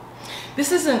everyone.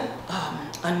 This isn't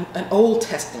an Old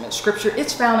Testament scripture.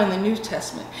 It's found in the New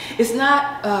Testament. It's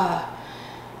not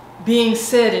being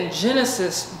said in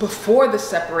Genesis before the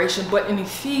separation, but in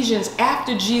Ephesians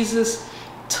after Jesus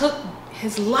took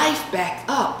his life back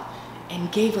up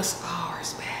and gave us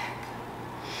ours back.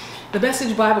 The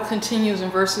Message Bible continues in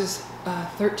verses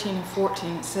 13 and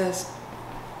 14. It says,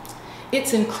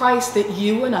 it's in Christ that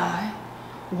you and I,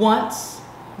 once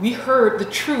we heard the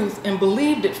truth and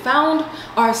believed it, found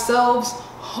ourselves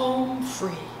home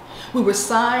free. We were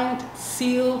signed,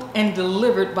 sealed, and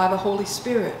delivered by the Holy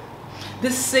Spirit.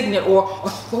 This signet or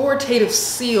authoritative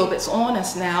seal that's on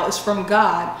us now is from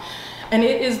God. And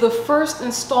it is the first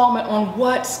installment on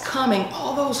what's coming.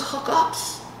 All those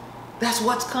hookups, that's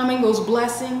what's coming, those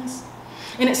blessings.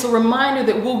 And it's a reminder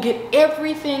that we'll get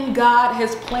everything God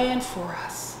has planned for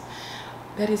us.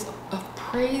 That is of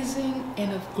praising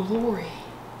and of glory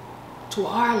to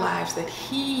our lives, that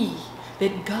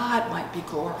God might be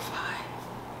glorified.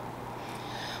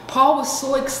 Paul was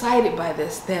so excited by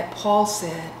this that Paul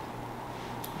said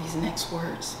these next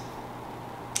words.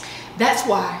 That's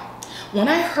why When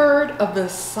I heard of the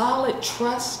solid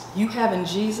trust you have in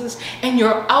Jesus and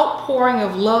your outpouring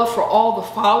of love for all the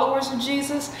followers of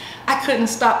Jesus, I couldn't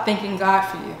stop thanking God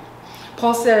for you.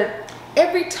 Paul said,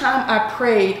 every time I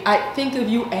prayed, I'd think of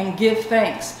you and give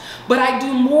thanks. But I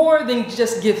do more than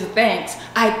just give thanks.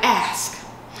 I'd ask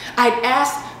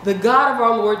the God of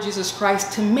our Lord Jesus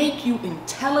Christ to make you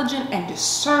intelligent and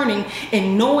discerning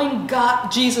in knowing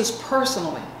God, Jesus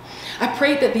personally. I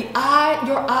prayed that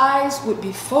your eyes would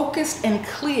be focused and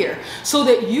clear so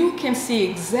that you can see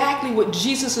exactly what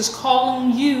Jesus is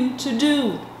calling you to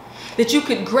do. That you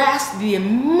could grasp the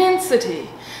immensity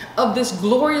of this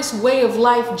glorious way of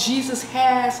life Jesus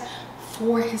has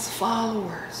for his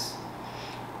followers.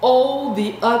 Oh,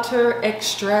 the utter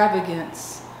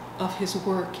extravagance of his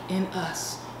work in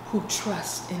us who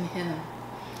trust in him.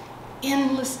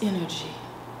 Endless energy,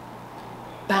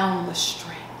 boundless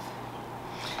strength.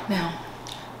 Now,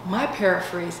 my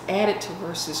paraphrase added to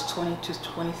verses 20 to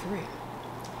 23.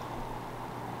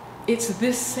 It's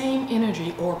this same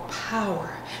energy or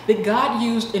power that God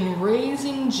used in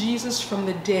raising Jesus from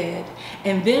the dead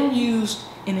and then used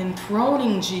in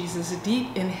enthroning Jesus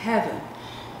deep in heaven,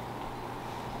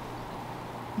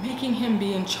 making him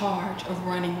be in charge of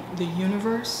running the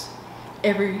universe,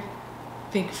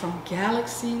 everything from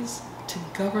galaxies to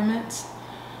governments.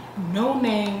 No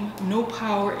name, no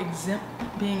power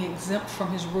being exempt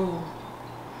from his rule.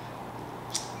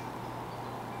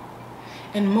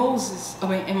 In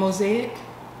Mosaic,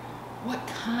 what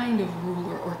kind of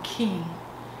ruler or king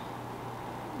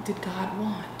did God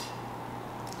want?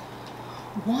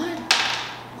 One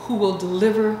who will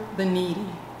deliver the needy,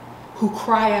 who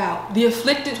cry out, the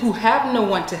afflicted who have no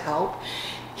one to help.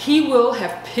 He will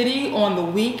have pity on the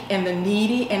weak and the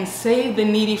needy and save the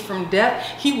needy from death.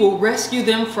 He will rescue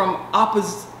them from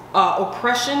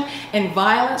oppression and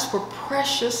violence, for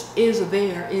precious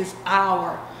is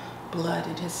our blood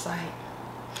in his sight.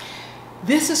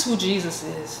 This is who Jesus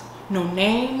is. No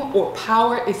name or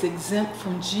power is exempt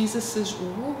from Jesus's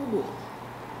rule.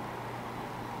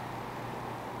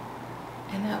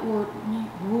 And that word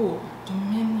rule,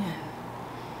 dominion.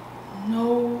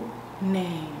 No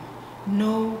name,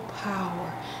 no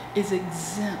power is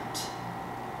exempt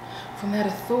from that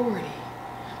authority,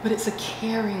 but it's a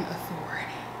caring authority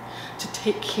to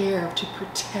take care of, to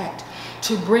protect,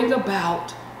 to bring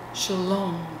about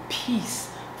shalom, peace,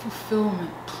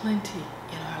 fulfillment, plenty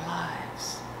in our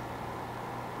lives.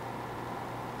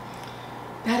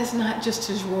 That is not just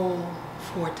his role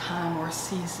for a time or a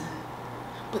season,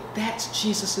 but that's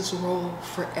Jesus's role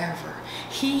forever.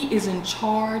 He is in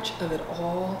charge of it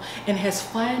all and has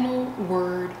final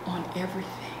word on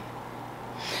everything.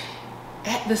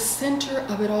 At the center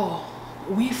of it all,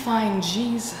 we find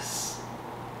Jesus.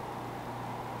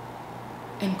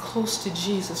 And close to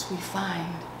Jesus, we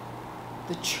find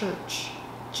the church.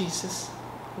 Jesus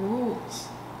rules.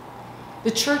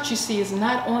 The church, you see, is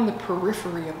not on the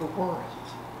periphery of the world.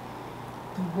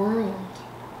 The world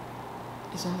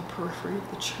is on the periphery of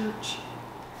the church.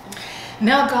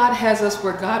 Now God has us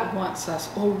where God wants us,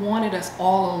 or wanted us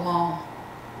all along.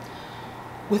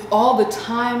 With all the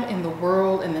time in the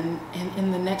world and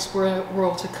in the next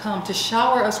world to come, to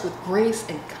shower us with grace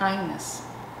and kindness.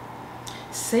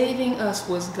 Saving us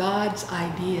was God's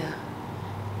idea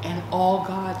and all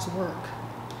God's work.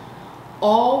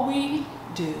 All we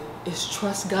do is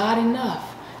trust God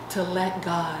enough to let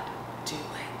God do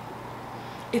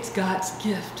it. It's God's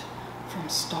gift from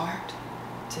start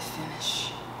to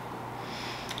finish.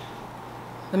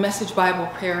 The Message Bible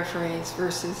paraphrase,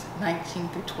 verses 19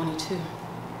 through 22.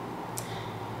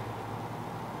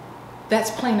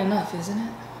 That's plain enough, isn't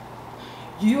it?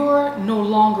 You're no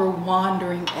longer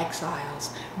wandering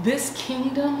exiles. This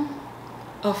kingdom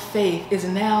of faith is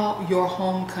now your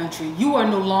home country. You are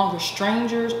no longer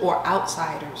strangers or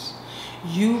outsiders.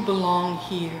 You belong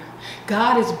here.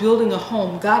 God is building a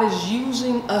home. God is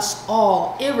using us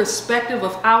all, irrespective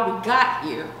of how we got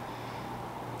here,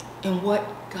 and what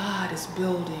God is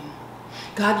building.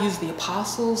 God used the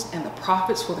apostles and the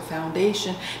prophets for the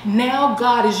foundation. Now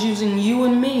God is using you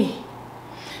and me,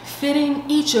 fitting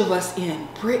each of us in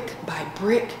brick by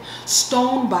brick,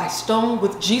 stone by stone,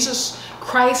 with Jesus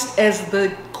Christ as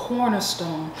the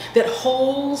cornerstone that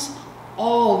holds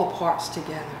all the parts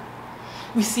together.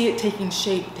 We see it taking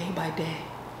shape day by day.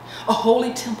 A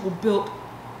holy temple built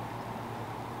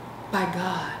by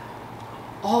God.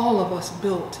 All of us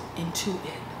built into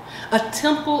it. A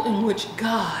temple in which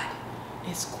God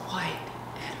is quite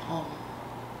at home.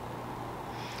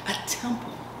 A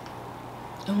temple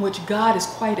in which God is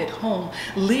quite at home,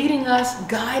 leading us,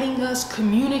 guiding us,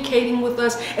 communicating with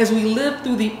us as we live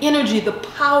through the energy, the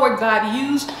power God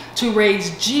used to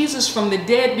raise Jesus from the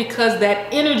dead, because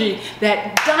that energy,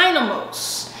 that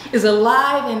dynamos, is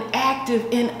alive and active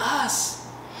in us.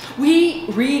 We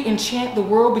re-enchant the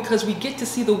world because we get to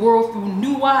see the world through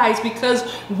new eyes, because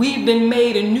we've been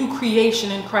made a new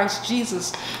creation in Christ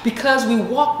Jesus, because we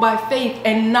walk by faith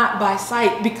and not by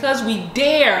sight, because we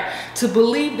dare to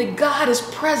believe that God is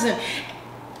present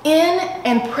in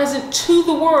and present to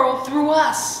the world through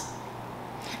us.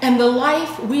 And the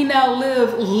life we now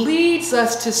live leads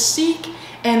us to seek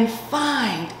and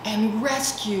find and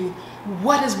rescue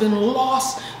what has been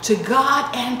lost to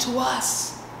God and to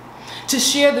us, to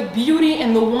share the beauty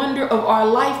and the wonder of our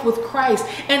life with Christ,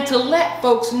 and to let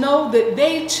folks know that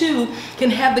they too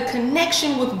can have the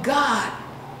connection with God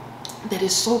that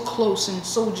is so close and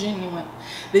so genuine,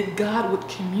 that God would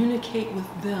communicate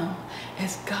with them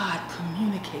as God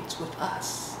communicates with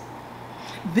us.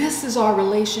 This is our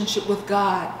relationship with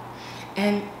God,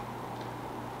 and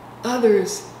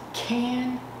others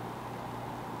can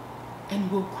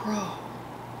and will grow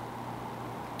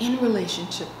in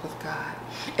relationship with God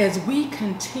as we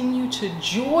continue to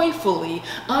joyfully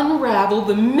unravel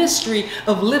the mystery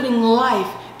of living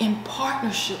life in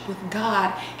partnership with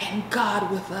God and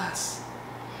God with us.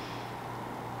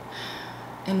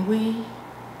 And we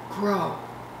grow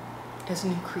as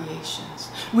new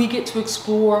creations. We get to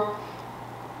explore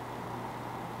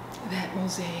that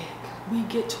mosaic. We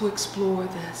get to explore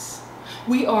this.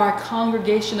 We are a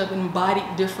congregation of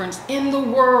embodied difference in the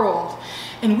world.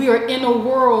 And we are in a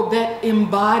world that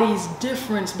embodies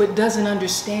difference but doesn't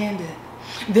understand it.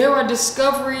 There are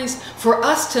discoveries for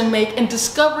us to make and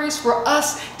discoveries for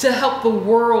us to help the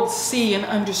world see and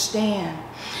understand.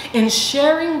 In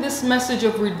sharing this message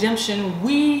of redemption,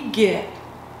 we get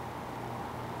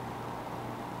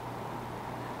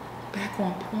back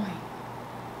on point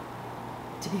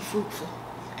to be fruitful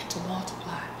and to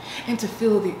multiply and to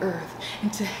fill the earth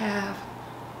and to have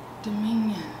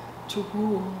dominion, to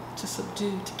rule, to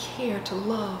subdue, to care, to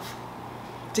love,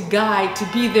 to guide, to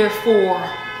be there for,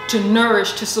 to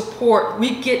nourish, to support.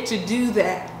 We get to do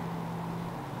that.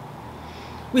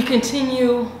 We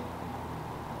continue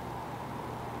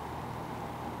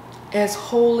as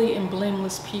holy and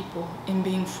blameless people in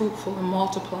being fruitful and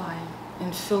multiplying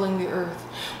and filling the earth.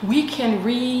 We can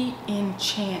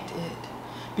re-enchant it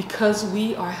because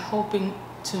we are helping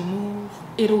to move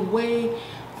it away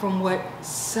from what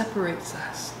separates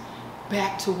us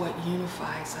back to what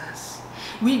unifies us.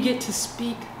 We get to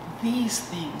speak these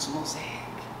things, Mosaic,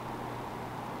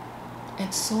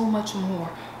 and so much more.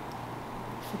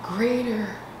 For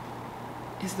greater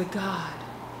is the God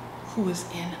who is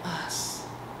in us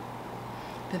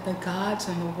than the gods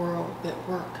in the world that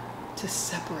work to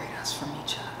separate us from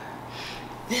each other.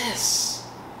 This,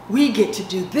 we get to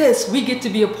do this. We get to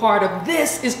be a part of.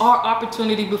 This is our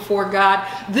opportunity before God.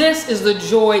 This is the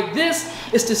joy. This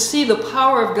is to see the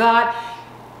power of God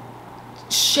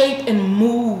shape and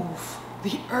move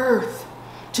the earth.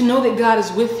 To know that God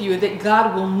is with you, that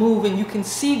God will move, and you can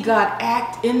see God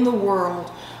act in the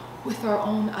world with our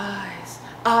own eyes.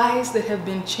 Eyes that have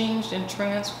been changed and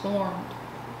transformed.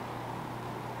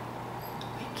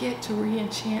 We get to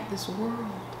re-enchant this world.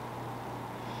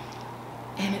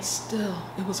 And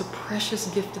it was a precious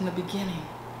gift in the beginning.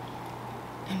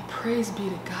 And praise be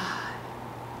to God,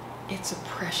 it's a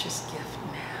precious gift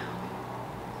now.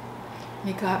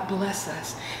 May God bless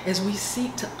us as we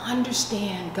seek to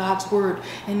understand God's word.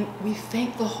 And we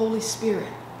thank the Holy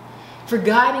Spirit for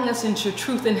guiding us into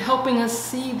truth and helping us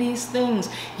see these things.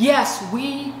 Yes,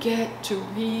 we get to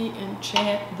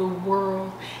re-enchant the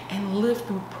world and live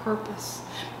through purpose.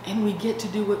 And we get to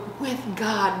do it with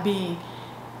God being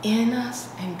in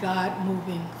us and God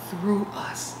moving through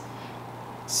us,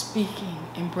 speaking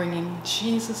and bringing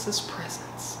Jesus'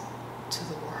 presence to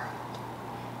the world.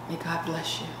 May God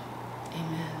bless you.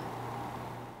 Amen.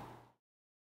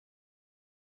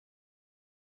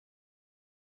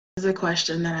 This is a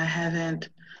question that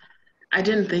I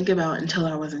didn't think about until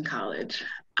I was in college.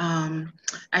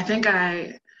 I think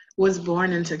I was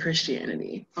born into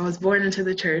Christianity. I was born into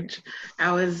the church.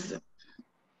 I was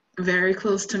very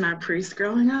close to my priest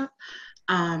growing up,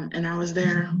 and I was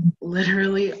there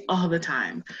literally all the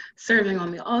time, serving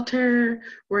on the altar,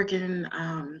 working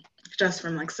just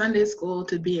from like Sunday school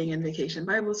to being in vacation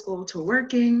Bible school to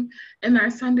working in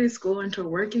our Sunday school and to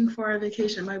working for our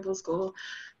vacation Bible school.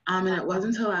 And it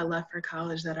wasn't until I left for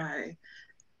college that I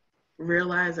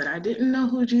realized that I didn't know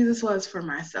who Jesus was for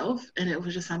myself, and it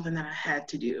was just something that I had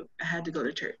to do. I had to go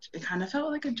to church. It kind of felt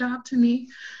like a job to me.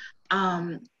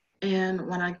 And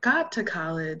when I got to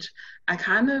college, I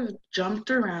kind of jumped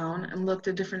around and looked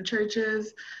at different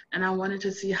churches, and I wanted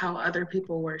to see how other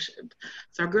people worshiped.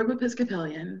 So I grew up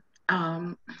Episcopalian.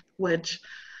 which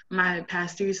my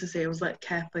pastor used to say it was like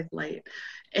Catholic light.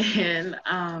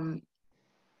 And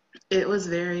it was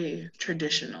very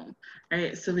traditional,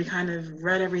 right? So we kind of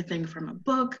read everything from a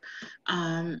book,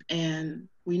 and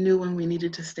we knew when we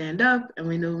needed to stand up and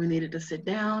we knew when we needed to sit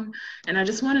down. And I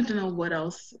just wanted to know what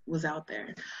else was out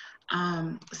there.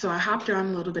 So I hopped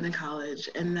around a little bit in college,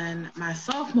 and then my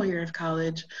sophomore year of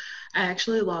college, I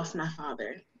actually lost my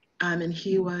father, and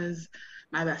he was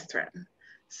my best friend.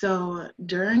 So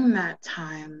during that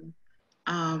time,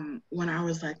 when I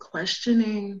was like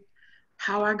questioning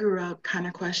how I grew up, kind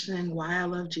of questioning why I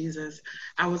love Jesus,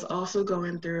 I was also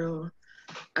going through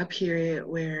a period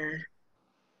where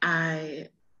I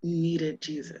needed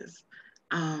Jesus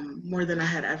more than I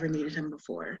had ever needed him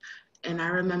before. And I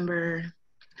remember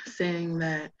saying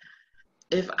that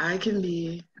if I can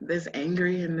be this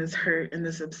angry and this hurt and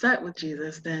this upset with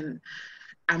Jesus, then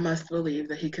I must believe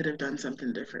that he could have done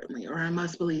something differently, or I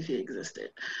must believe he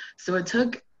existed. So it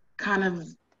took kind of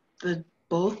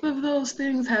both of those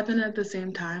things happen at the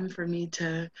same time for me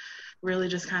to really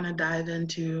just kind of dive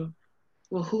into,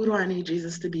 well, who do I need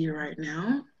Jesus to be right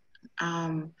now?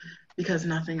 Because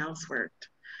nothing else worked.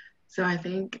 So I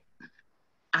think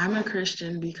I'm a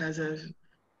Christian because of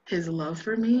his love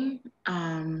for me.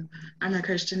 I'm a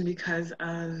Christian because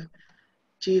of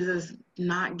Jesus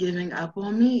not giving up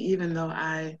on me, even though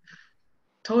I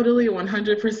totally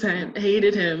 100%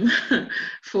 hated him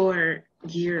for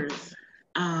years.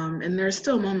 And there's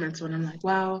still moments when I'm like,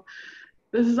 wow,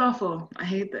 this is awful. I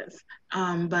hate this.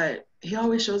 But he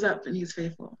always shows up and he's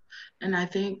faithful. And I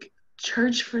think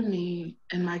church for me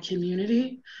and my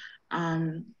community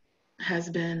has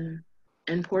been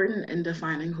important in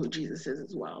defining who Jesus is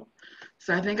as well.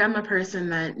 So I think I'm a person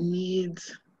that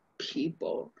needs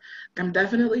people. I'm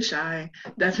definitely shy,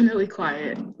 definitely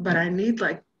quiet, but I need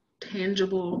like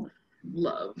tangible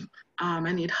love.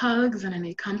 I need hugs and I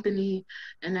need company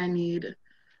and I need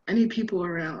people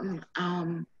around.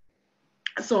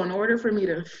 So in order for me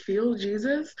to feel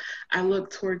Jesus, I look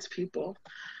towards people,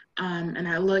 and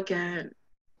I look at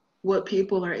what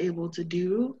people are able to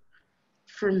do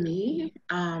for me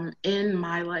in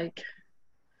my like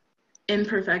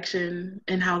imperfection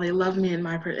and how they love me in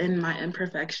my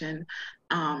imperfection,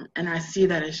 and I see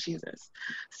that as Jesus.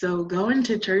 So going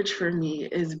to church for me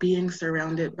is being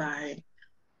surrounded by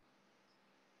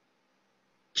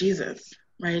Jesus,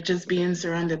 right? Just being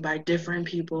surrounded by different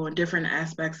people and different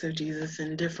aspects of Jesus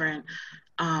and different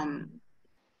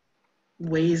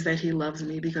ways that he loves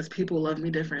me, because people love me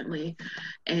differently.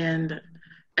 And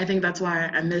I think that's why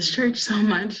I miss church so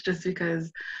much, just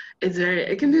because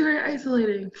it can be very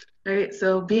isolating, right?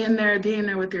 So being there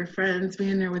with your friends,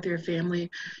 being there with your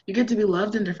family, you get to be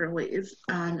loved in different ways.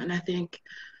 And I think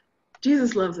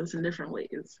Jesus loves us in different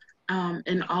ways.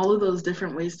 And all of those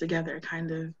different ways together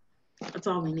that's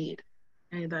all we need.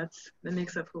 And that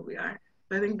makes up who we are.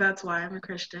 So I think that's why I'm a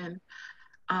Christian.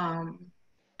 And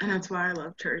that's why I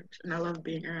love church and I love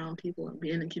being around people and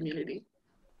being in community.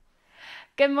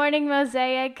 Good morning,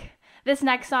 Mosaic. This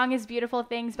next song is Beautiful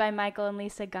Things by Michael and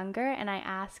Lisa Gungor, and I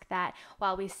ask that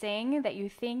while we sing that you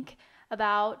think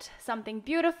about something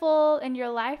beautiful in your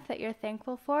life that you're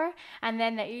thankful for, and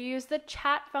then that you use the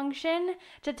chat function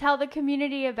to tell the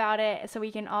community about it so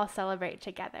we can all celebrate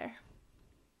together.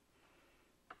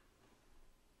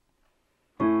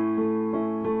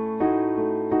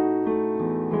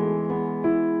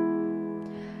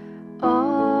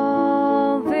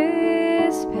 All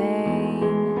this pain,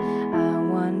 I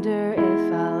wonder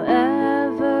if I'll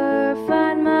ever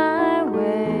find my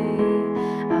way.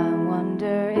 I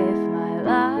wonder if my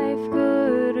life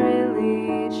could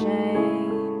really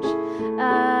change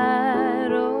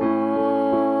at all.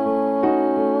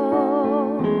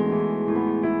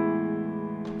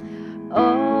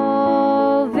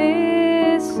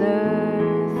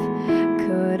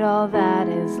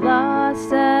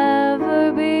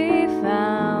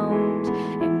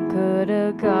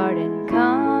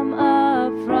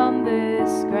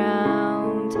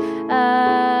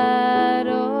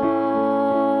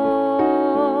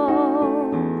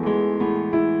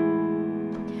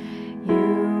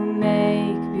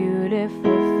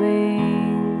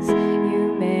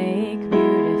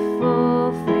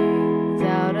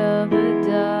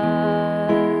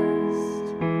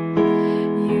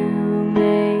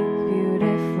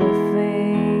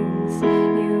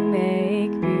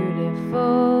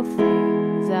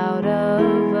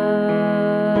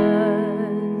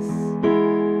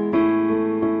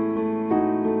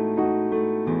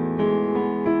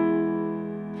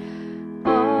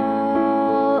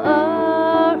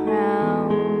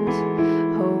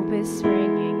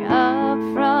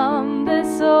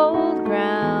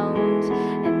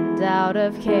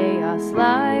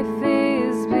 life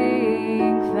is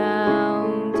being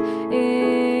found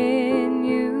in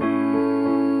you.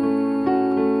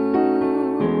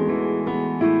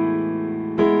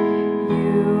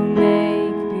 You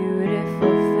make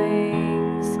beautiful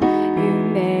things. You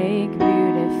make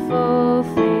beautiful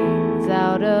things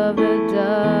out of the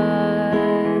dust.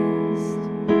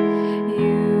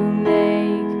 You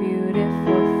make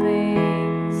beautiful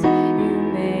things. You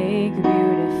make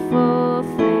beautiful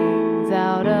things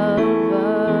out of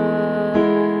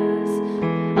us.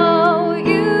 Oh,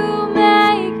 you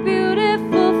make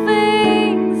beautiful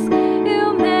things.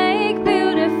 You make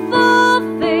beautiful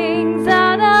things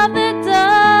out of the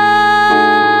dust.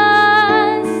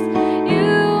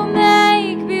 You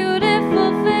make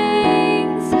beautiful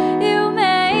things. You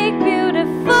make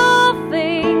beautiful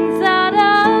things out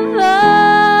of us.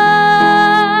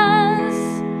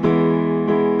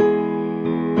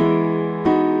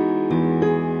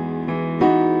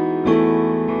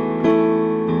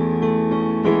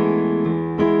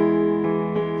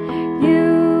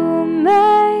 You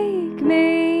make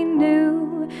me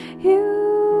new.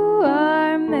 You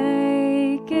are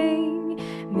making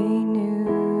me new.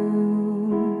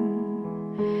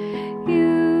 You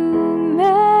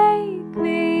make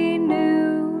me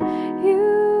new. You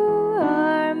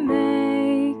are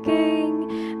making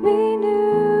me new.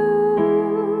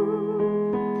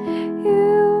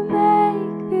 You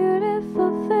make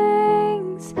beautiful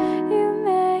things. You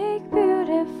make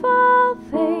beautiful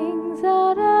things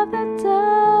out of the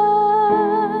dust.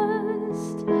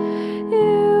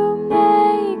 You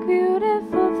make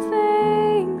beautiful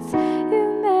things. You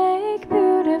make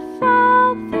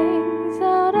beautiful things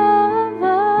out of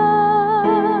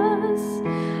us.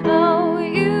 Oh,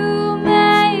 you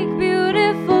make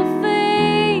beautiful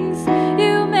things.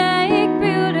 You make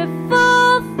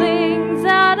beautiful things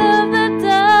out of the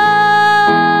dust.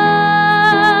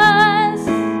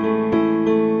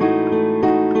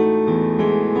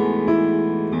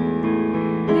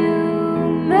 You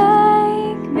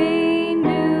make me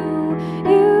new.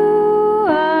 You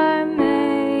are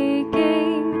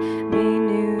making me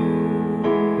new.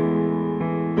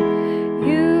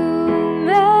 You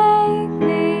make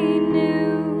me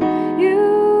new. You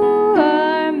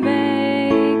are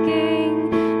making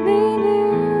me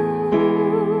new.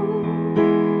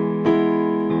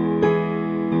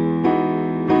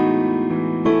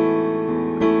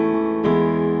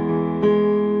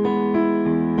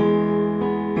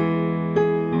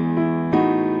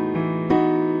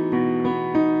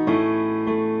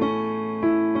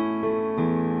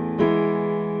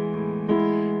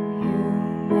 You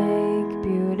make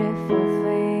beautiful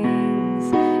things.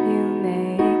 You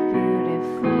make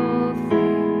beautiful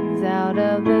things out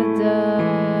of the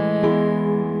dust.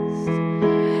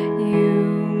 You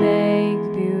make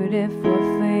beautiful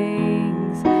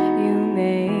things. You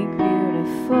make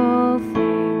beautiful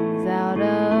things out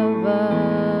of us.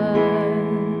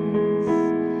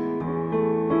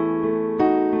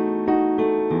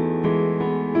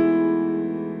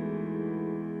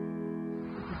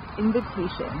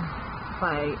 Invitation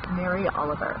by Mary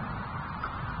Oliver.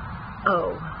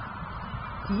 Oh,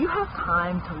 do you have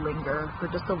time to linger for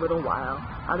just a little while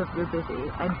out of your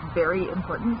busy and very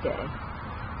important day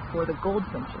for the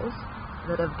goldfinches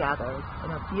that have gathered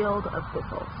in a field of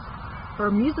thistles for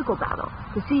a musical battle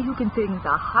to see who can sing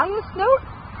the highest note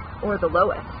or the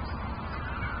lowest,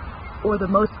 or the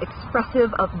most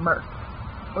expressive of mirth,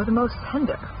 or the most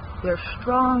tender? Their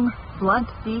strong, blunt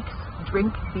beaks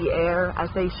drink the air as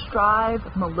they strive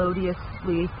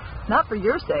melodiously, not for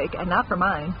your sake and not for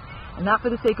mine, and not for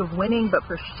the sake of winning, but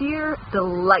for sheer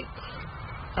delight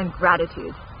and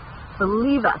gratitude.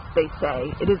 Believe us, they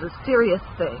say, it is a serious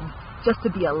thing just to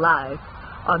be alive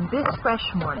on this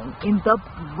fresh morning in the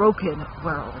broken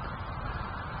world.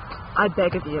 I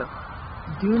beg of you,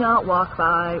 do not walk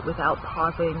by without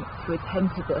pausing to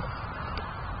attend to this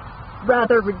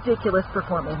rather ridiculous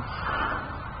performance.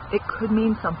 It could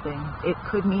mean something. It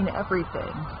could mean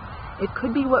everything. It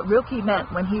could be what Rilke meant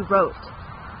when he wrote,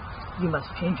 "You must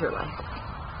change your life."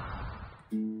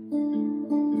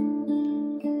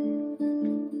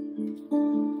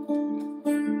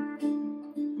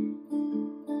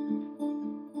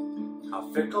 How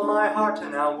fickle my heart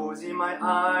and how woozy my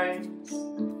eyes.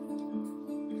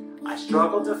 I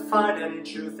struggle to find any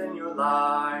truth in your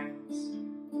lies.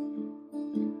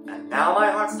 And now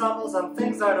my heart stumbles on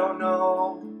things I don't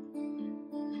know.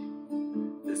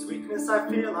 This weakness I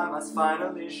feel I must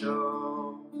finally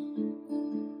show.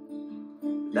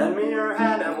 Lend me your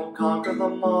hand and we'll conquer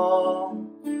them all.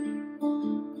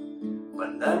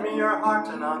 But lend me your heart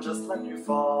and I'll just let you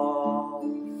fall.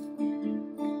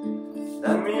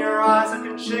 Lend me your eyes, I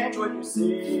can change what you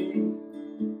see.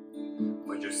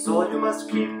 soul you must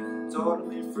keep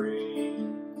totally free.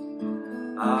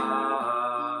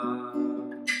 Ah,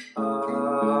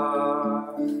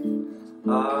 ah,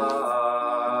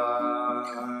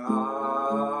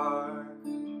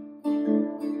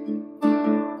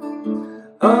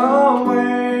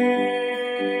 awake,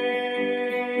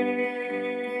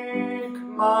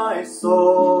 my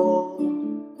soul.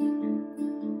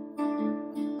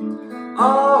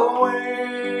 Awake,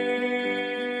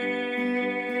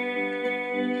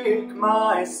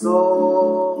 my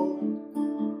soul.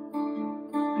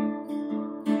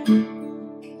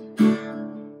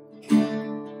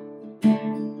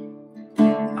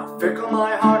 How fickle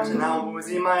my heart and how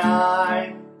woozy my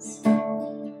eyes.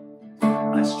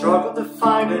 I struggle to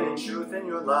find any truth in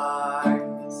your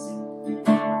lies.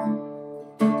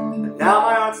 And now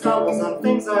my heart stumbles on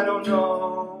things I don't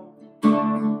know.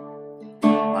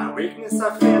 My weakness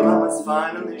I feel I must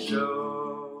finally show.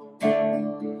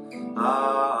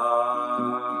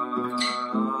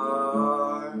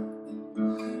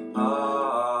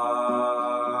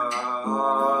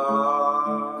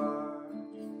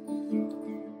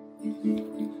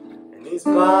 In these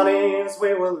bodies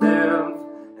we will live,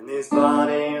 in these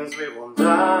bodies we will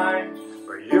die.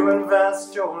 Where you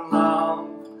invest your love,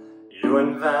 you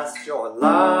invest your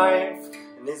life.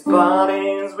 In these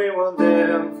bodies we will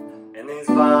live, in these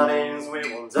bodies we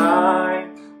will die.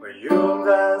 Where you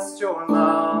invest your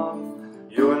love,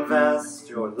 you invest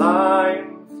your life.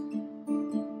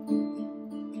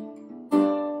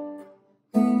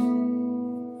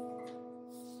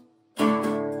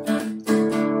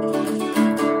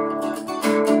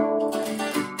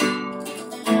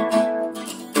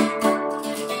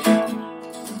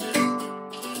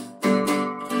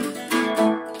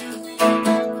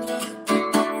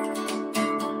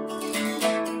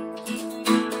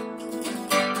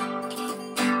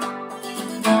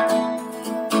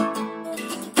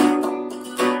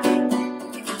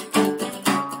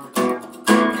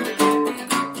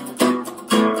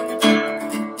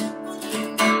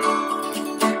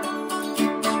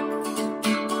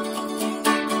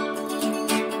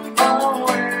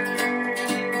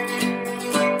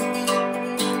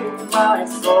 My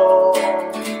soul,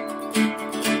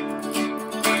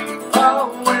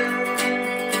 awake,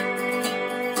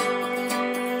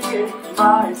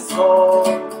 my soul,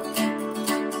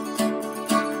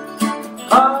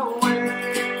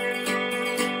 awake,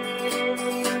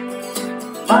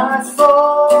 my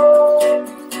soul.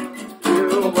 You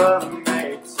were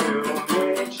made to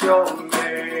meet your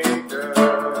maker.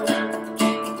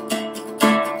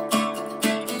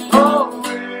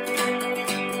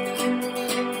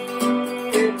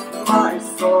 My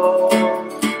soul,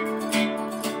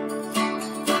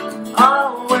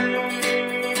 awake,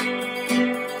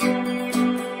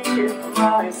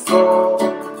 my soul,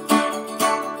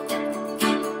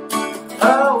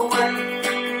 awake,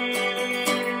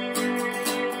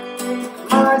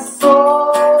 my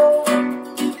soul.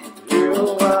 You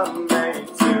were made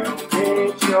to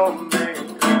meet your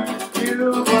maker. You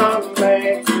were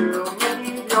made to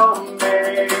meet your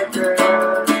maker.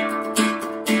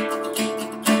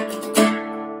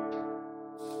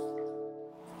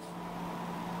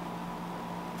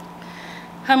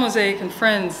 Hi Mosaic and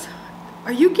friends,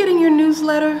 are you getting your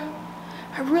newsletter?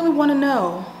 I really want to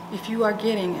know if you are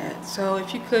getting it. So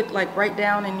if you could like write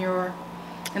down in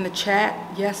the chat,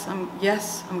 yes I'm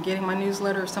getting my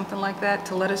newsletter or something like that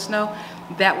to let us know,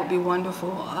 that would be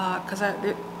wonderful, because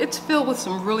it's filled with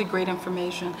some really great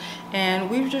information, and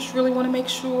we just really want to make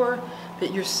sure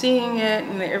that you're seeing it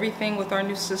and that everything with our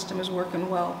new system is working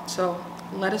well. So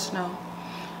let us know.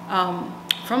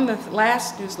 From the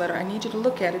last newsletter, I need you to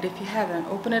look at it if you haven't.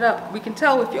 Open it up. We can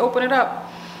tell if you open it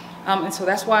up. And so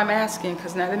that's why I'm asking,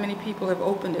 because not that many people have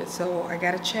opened it, so I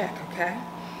got to check, okay?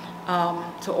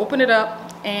 So open it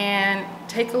up and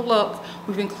take a look.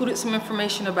 We've included some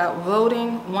information about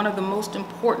voting. One of the most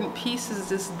important pieces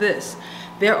is this.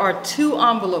 There are 2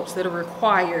 envelopes that are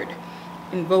required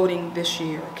in voting this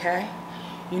year, okay?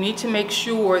 You need to make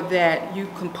sure that you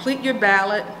complete your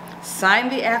ballot, sign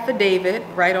the affidavit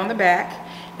right on the back,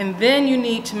 and then you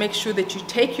need to make sure that you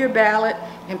take your ballot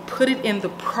and put it in the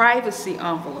privacy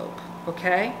envelope,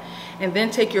 okay? And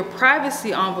then take your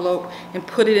privacy envelope and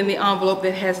put it in the envelope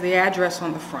that has the address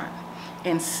on the front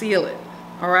and seal it,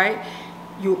 all right?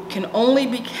 You can only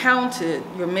be counted,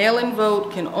 your mail-in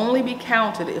vote can only be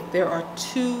counted if there are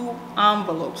 2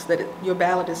 envelopes that your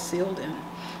ballot is sealed in.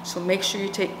 So make sure you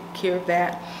take care of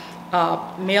that.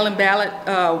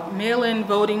 Mail-in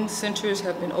voting centers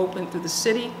have been opened through the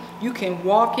city. You can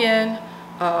walk in,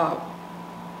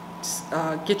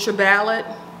 get your ballot,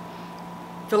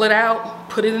 Fill it out,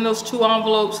 put it in those 2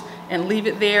 envelopes, and leave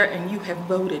it there, and you have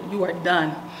voted. You are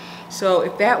done. So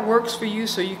if that works for you,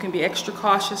 so you can be extra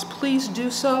cautious, please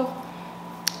do so.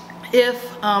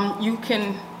 If you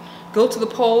can go to the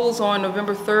polls on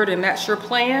November 3rd and that's your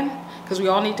plan, because we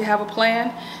all need to have a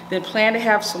plan, then plan to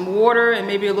have some water and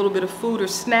maybe a little bit of food or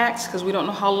snacks, because we don't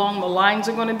know how long the lines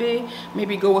are going to be.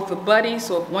 Maybe go with a buddy,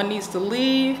 so if one needs to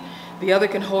leave, the other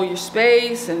can hold your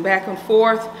space, and back and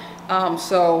forth.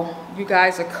 So you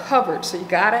guys are covered. So you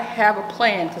got to have a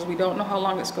plan, because we don't know how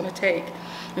long it's going to take.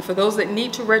 And for those that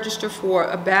need to register for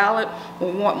a ballot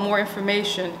or want more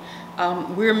information,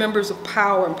 we're members of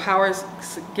POWER, and POWER has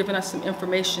given us some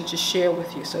information to share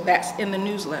with you. So that's in the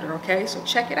newsletter, okay? So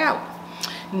check it out.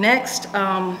 Next,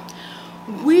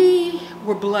 we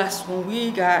were blessed when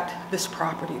we got this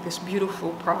property, this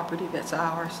beautiful property that's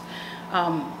ours.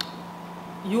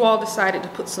 You all decided to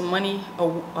put some money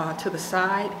to the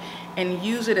side and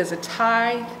use it as a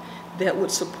tithe that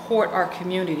would support our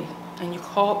community. And you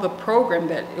called the program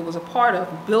that it was a part of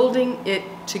Building It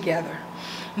Together.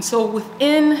 And so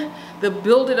within the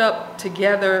Build It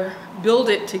Together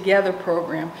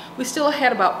program, we still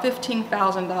had about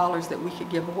 $15,000 that we could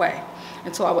give away.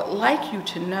 And so I would like you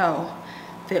to know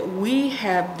that we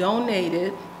have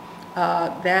donated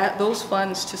those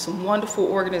funds to some wonderful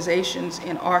organizations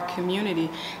in our community.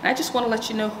 And I just want to let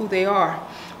you know who they are.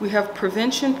 We have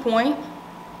Prevention Point.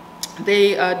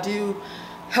 They do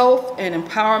health and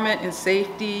empowerment and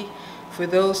safety for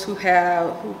those who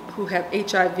have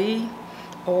HIV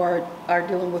or are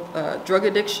dealing with drug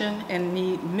addiction and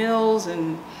need meals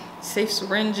and safe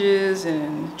syringes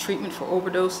and treatment for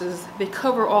overdoses. They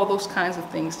cover all those kinds of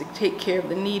things to take care of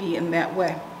the needy in that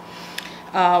way.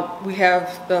 We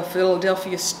have the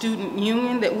Philadelphia Student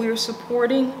Union that we are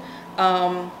supporting,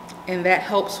 and that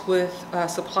helps with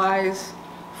supplies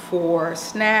for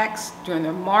snacks during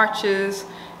their marches,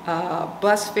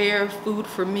 bus fare, food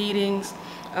for meetings.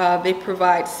 They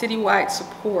provide citywide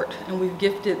support, and we've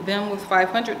gifted them with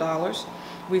 $500.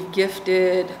 We've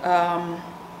gifted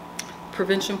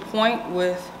Prevention Point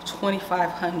with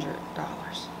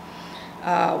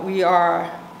 $2,500. We are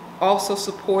also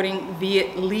supporting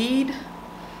Viet Lead,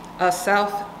 a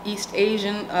Southeast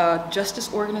Asian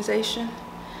justice organization.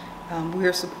 We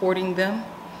are supporting them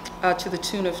to the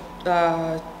tune of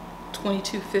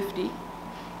 $2,250,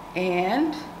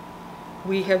 and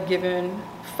we have given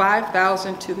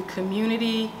 $5,000 to the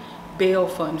Community Bail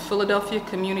Fund, Philadelphia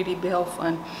Community Bail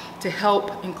Fund, to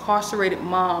help incarcerated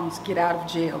moms get out of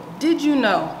jail. Did you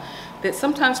know that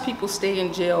sometimes people stay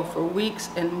in jail for weeks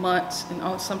and months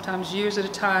and sometimes years at a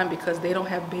time because they don't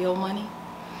have bail money?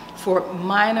 For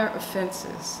minor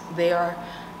offenses, they are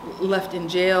left in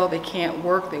jail, they can't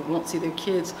work, they won't see their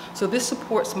kids. So this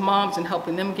supports moms in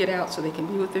helping them get out so they can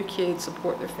be with their kids,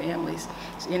 support their families,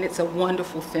 and it's a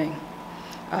wonderful thing.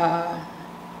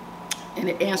 And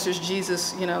it answers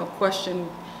Jesus' question,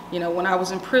 when I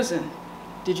was in prison,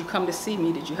 did you come to see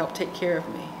me? Did you help take care of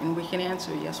me? And we can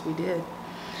answer, yes, we did.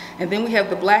 And then we have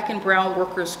the Black and Brown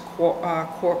Workers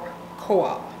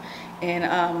Co-op.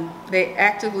 And they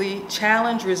actively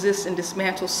challenge, resist, and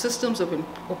dismantle systems of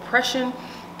oppression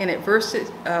and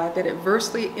that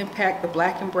adversely impact the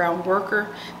Black and brown worker.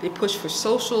 They push for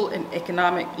social and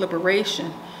economic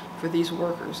liberation for these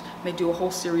workers. They do a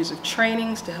whole series of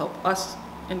trainings to help us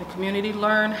in the community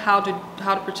learn how to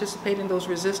participate in those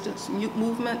resistance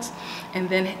movements and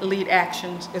then lead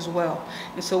actions as well.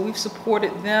 And so we've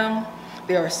supported them.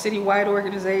 They are a citywide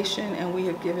organization, and we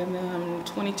have given them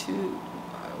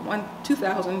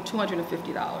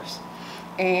 $2,250.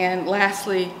 And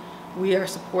lastly, we are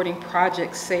supporting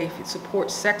Project Safe. It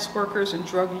supports sex workers and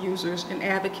drug users and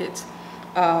advocates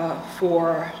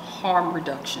for harm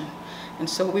reduction. And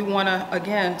so we want to,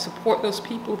 again, support those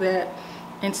people that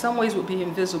in some ways would be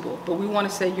invisible, but we want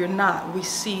to say you're not. We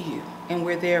see you, and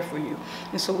we're there for you.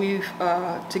 And so we've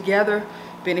together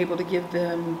been able to give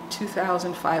them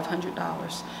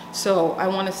 $2,500. So I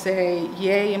want to say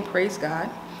yay and praise God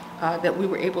that we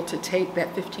were able to take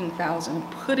that $15,000 and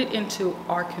put it into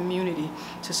our community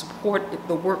to support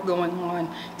the work going on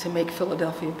to make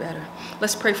Philadelphia better.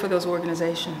 Let's pray for those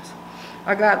organizations.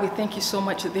 Our God, we thank you so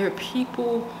much that there are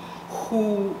people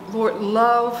who, Lord,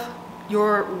 love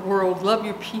your world, love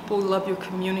your people, love your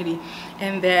community,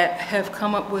 and that have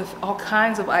come up with all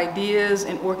kinds of ideas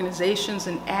and organizations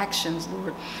and actions,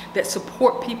 Lord, that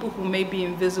support people who may be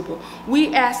invisible.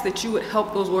 We ask that you would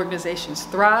help those organizations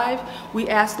thrive. We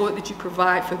ask, Lord, that you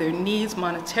provide for their needs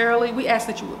monetarily. We ask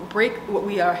that you would break what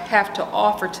we have to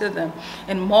offer to them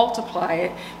and multiply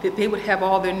it, that they would have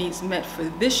all their needs met for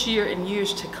this year and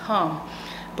years to come.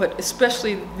 But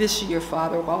especially this year,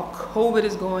 Father, while COVID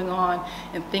is going on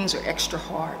and things are extra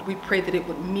hard, we pray that it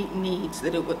would meet needs,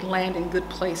 that it would land in good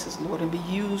places, Lord, and be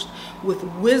used with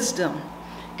wisdom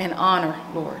and honor,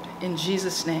 Lord. In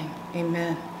Jesus' name,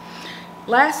 amen.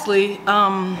 Lastly,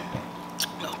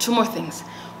 2 more things.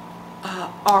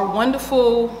 Our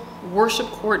wonderful worship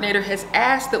coordinator has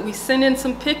asked that we send in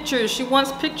some pictures. She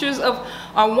wants pictures of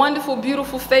our wonderful,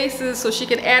 beautiful faces so she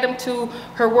can add them to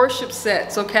her worship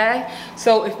sets, okay?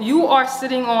 So if you are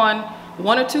sitting on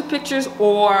 1 or 2 pictures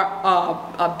or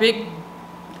a big,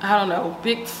 I don't know,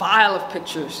 big file of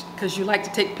pictures, because you like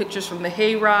to take pictures from the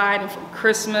hayride and from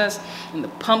Christmas and the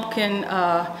pumpkin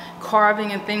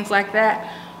carving and things like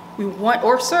that,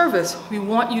 or service, we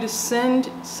want you to send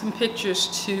some pictures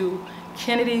to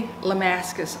Kennedy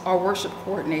Lamascus, our worship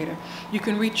coordinator. You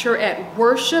can reach her at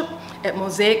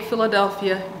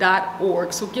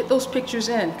worship@mosaicphiladelphia.org. So get those pictures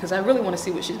in, because I really want to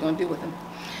see what she's going to do with them.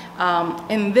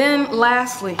 And then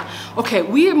lastly, okay,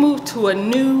 we have moved to a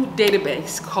new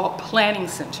database called Planning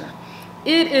Center.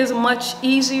 It is much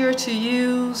easier to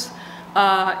use.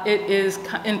 It is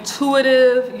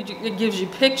intuitive. It gives you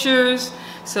pictures.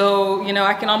 So, you know,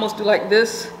 I can almost do like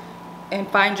this and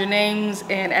find your names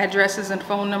and addresses and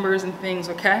phone numbers and things,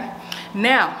 okay?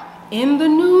 Now, in the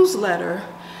newsletter,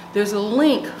 there's a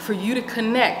link for you to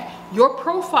connect. Your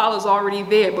profile is already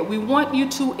there, but we want you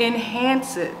to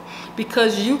enhance it,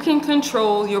 because you can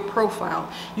control your profile.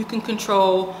 You can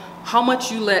control how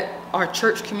much you let our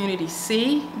church community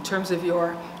see in terms of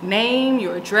your name,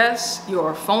 your address,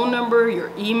 your phone number,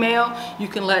 your email. You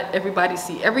can let everybody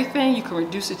see everything. You can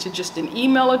reduce it to just an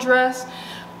email address,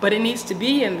 but it needs to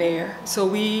be in there so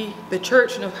we, the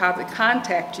church, know how to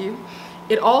contact you.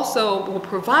 It also will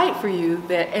provide for you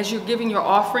that as you're giving your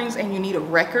offerings and you need a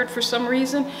record for some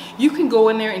reason, you can go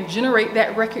in there and generate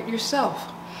that record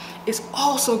yourself. It's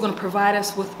also going to provide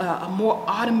us with a more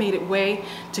automated way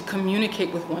to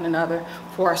communicate with one another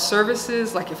for our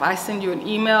services. Like if I send you an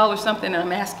email or something and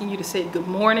I'm asking you to say good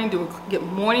morning, do a good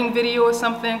morning video or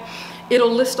something,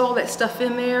 it'll list all that stuff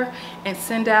in there and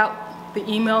send out the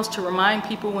emails to remind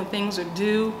people when things are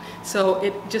due. So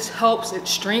it just helps, it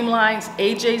streamlines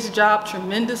AJ's job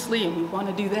tremendously, and we want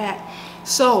to do that.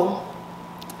 So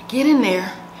get in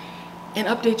there and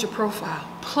update your profile.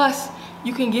 Plus,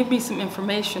 you can give me some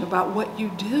information about what you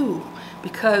do,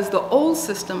 because the old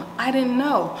system, I didn't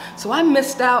know. So I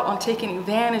missed out on taking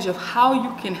advantage of how you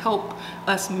can help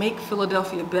us make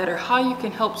Philadelphia better, how you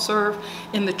can help serve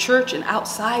in the church and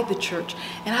outside the church.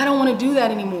 And I don't want to do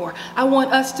that anymore. I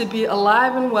want us to be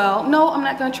alive and well. No, I'm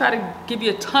not going to try to give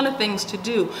you a ton of things to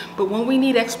do, but when we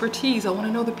need expertise, I want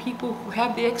to know the people who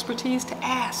have the expertise to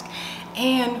ask.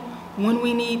 And when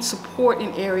we need support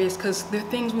in areas, because there are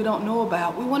things we don't know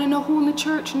about, we want to know who in the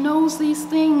church knows these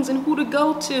things and who to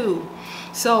go to.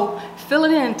 So fill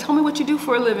it in. Tell me what you do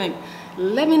for a living.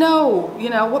 Let me know, you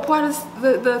know, what part of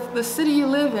the city you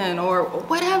live in or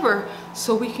whatever,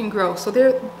 so we can grow. So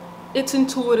it's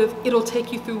intuitive. It'll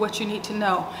take you through what you need to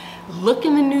know. Look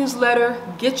in the newsletter,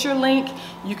 get your link.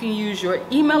 You can use your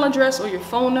email address or your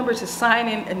phone number to sign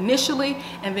in initially,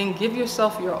 and then give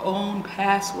yourself your own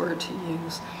password to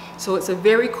use. So it's a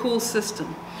very cool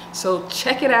system. So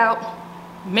check it out,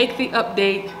 make the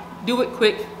update, do it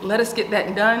quick. Let us get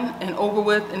that done and over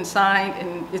with and signed,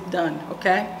 and it's done,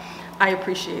 okay? I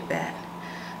appreciate that.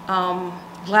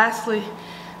 Lastly,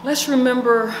 let's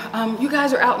remember, you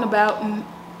guys are out and about, and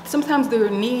sometimes there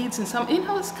are needs, and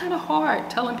it's kind of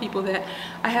hard telling people that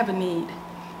I have a need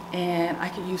and I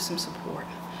could use some support.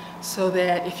 So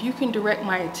that if you can direct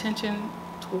my attention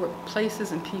toward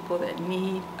places and people that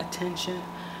need attention,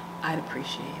 I'd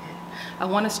appreciate it. I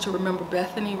want us to remember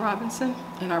Bethany Robinson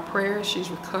in our prayers. She's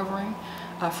recovering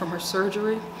from her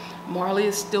surgery. Marley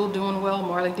is still doing well.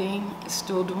 Marley Dean is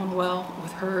still doing well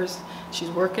with hers.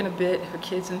 She's working a bit, her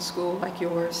kids in school like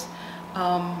yours.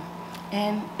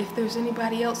 And if there's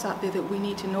anybody else out there that we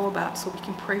need to know about so we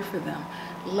can pray for them,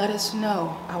 let us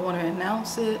know. I want to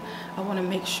announce it. I want to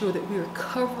make sure that we are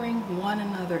covering one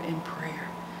another in prayer.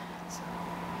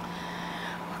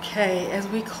 Okay, as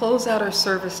we close out our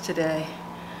service today,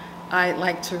 I'd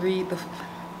like to read the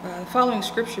following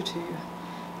scripture to you.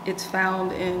 It's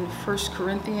found in 1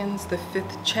 Corinthians, the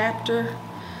 5th chapter,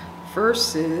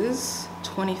 verses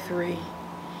 23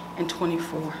 and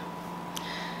 24.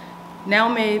 Now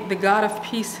may the God of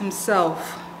peace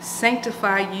himself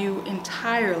sanctify you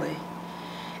entirely,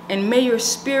 and may your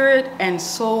spirit and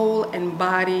soul and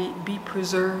body be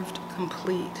preserved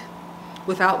complete,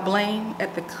 without blame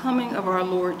at the coming of our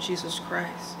Lord Jesus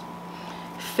Christ.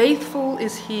 Faithful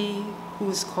is he who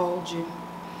has called you,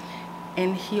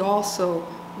 and he also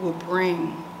will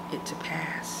bring it to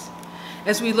pass.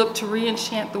 As we look to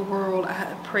re-enchant the world,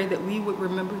 I pray that we would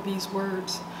remember these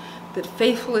words, that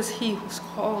faithful is he who's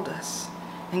called us,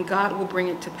 and God will bring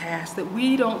it to pass, that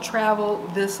we don't travel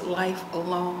this life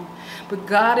alone, but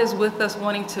God is with us,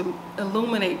 wanting to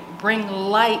illuminate, bring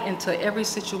light into every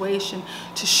situation,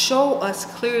 to show us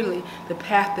clearly the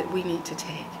path that we need to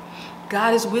take.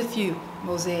 God is with you,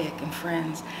 Mosaic and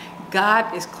friends.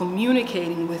 God is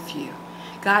communicating with you.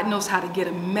 God knows how to get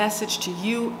a message to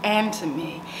you and to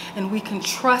me, and we can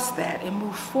trust that and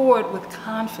move forward with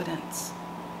confidence,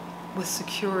 with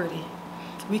security.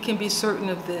 We can be certain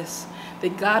of this,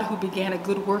 that God who began a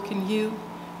good work in you,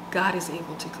 God is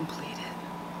able to complete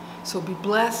it. So be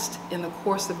blessed in the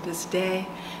course of this day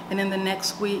and in the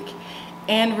next week.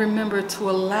 And remember to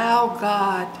allow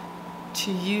God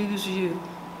to use you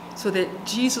so that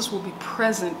Jesus will be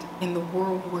present in the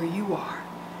world where you are.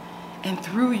 And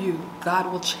through you,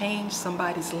 God will change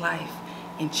somebody's life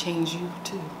and change you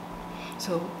too.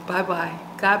 So bye-bye.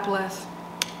 God bless.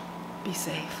 Be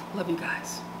safe. Love you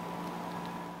guys.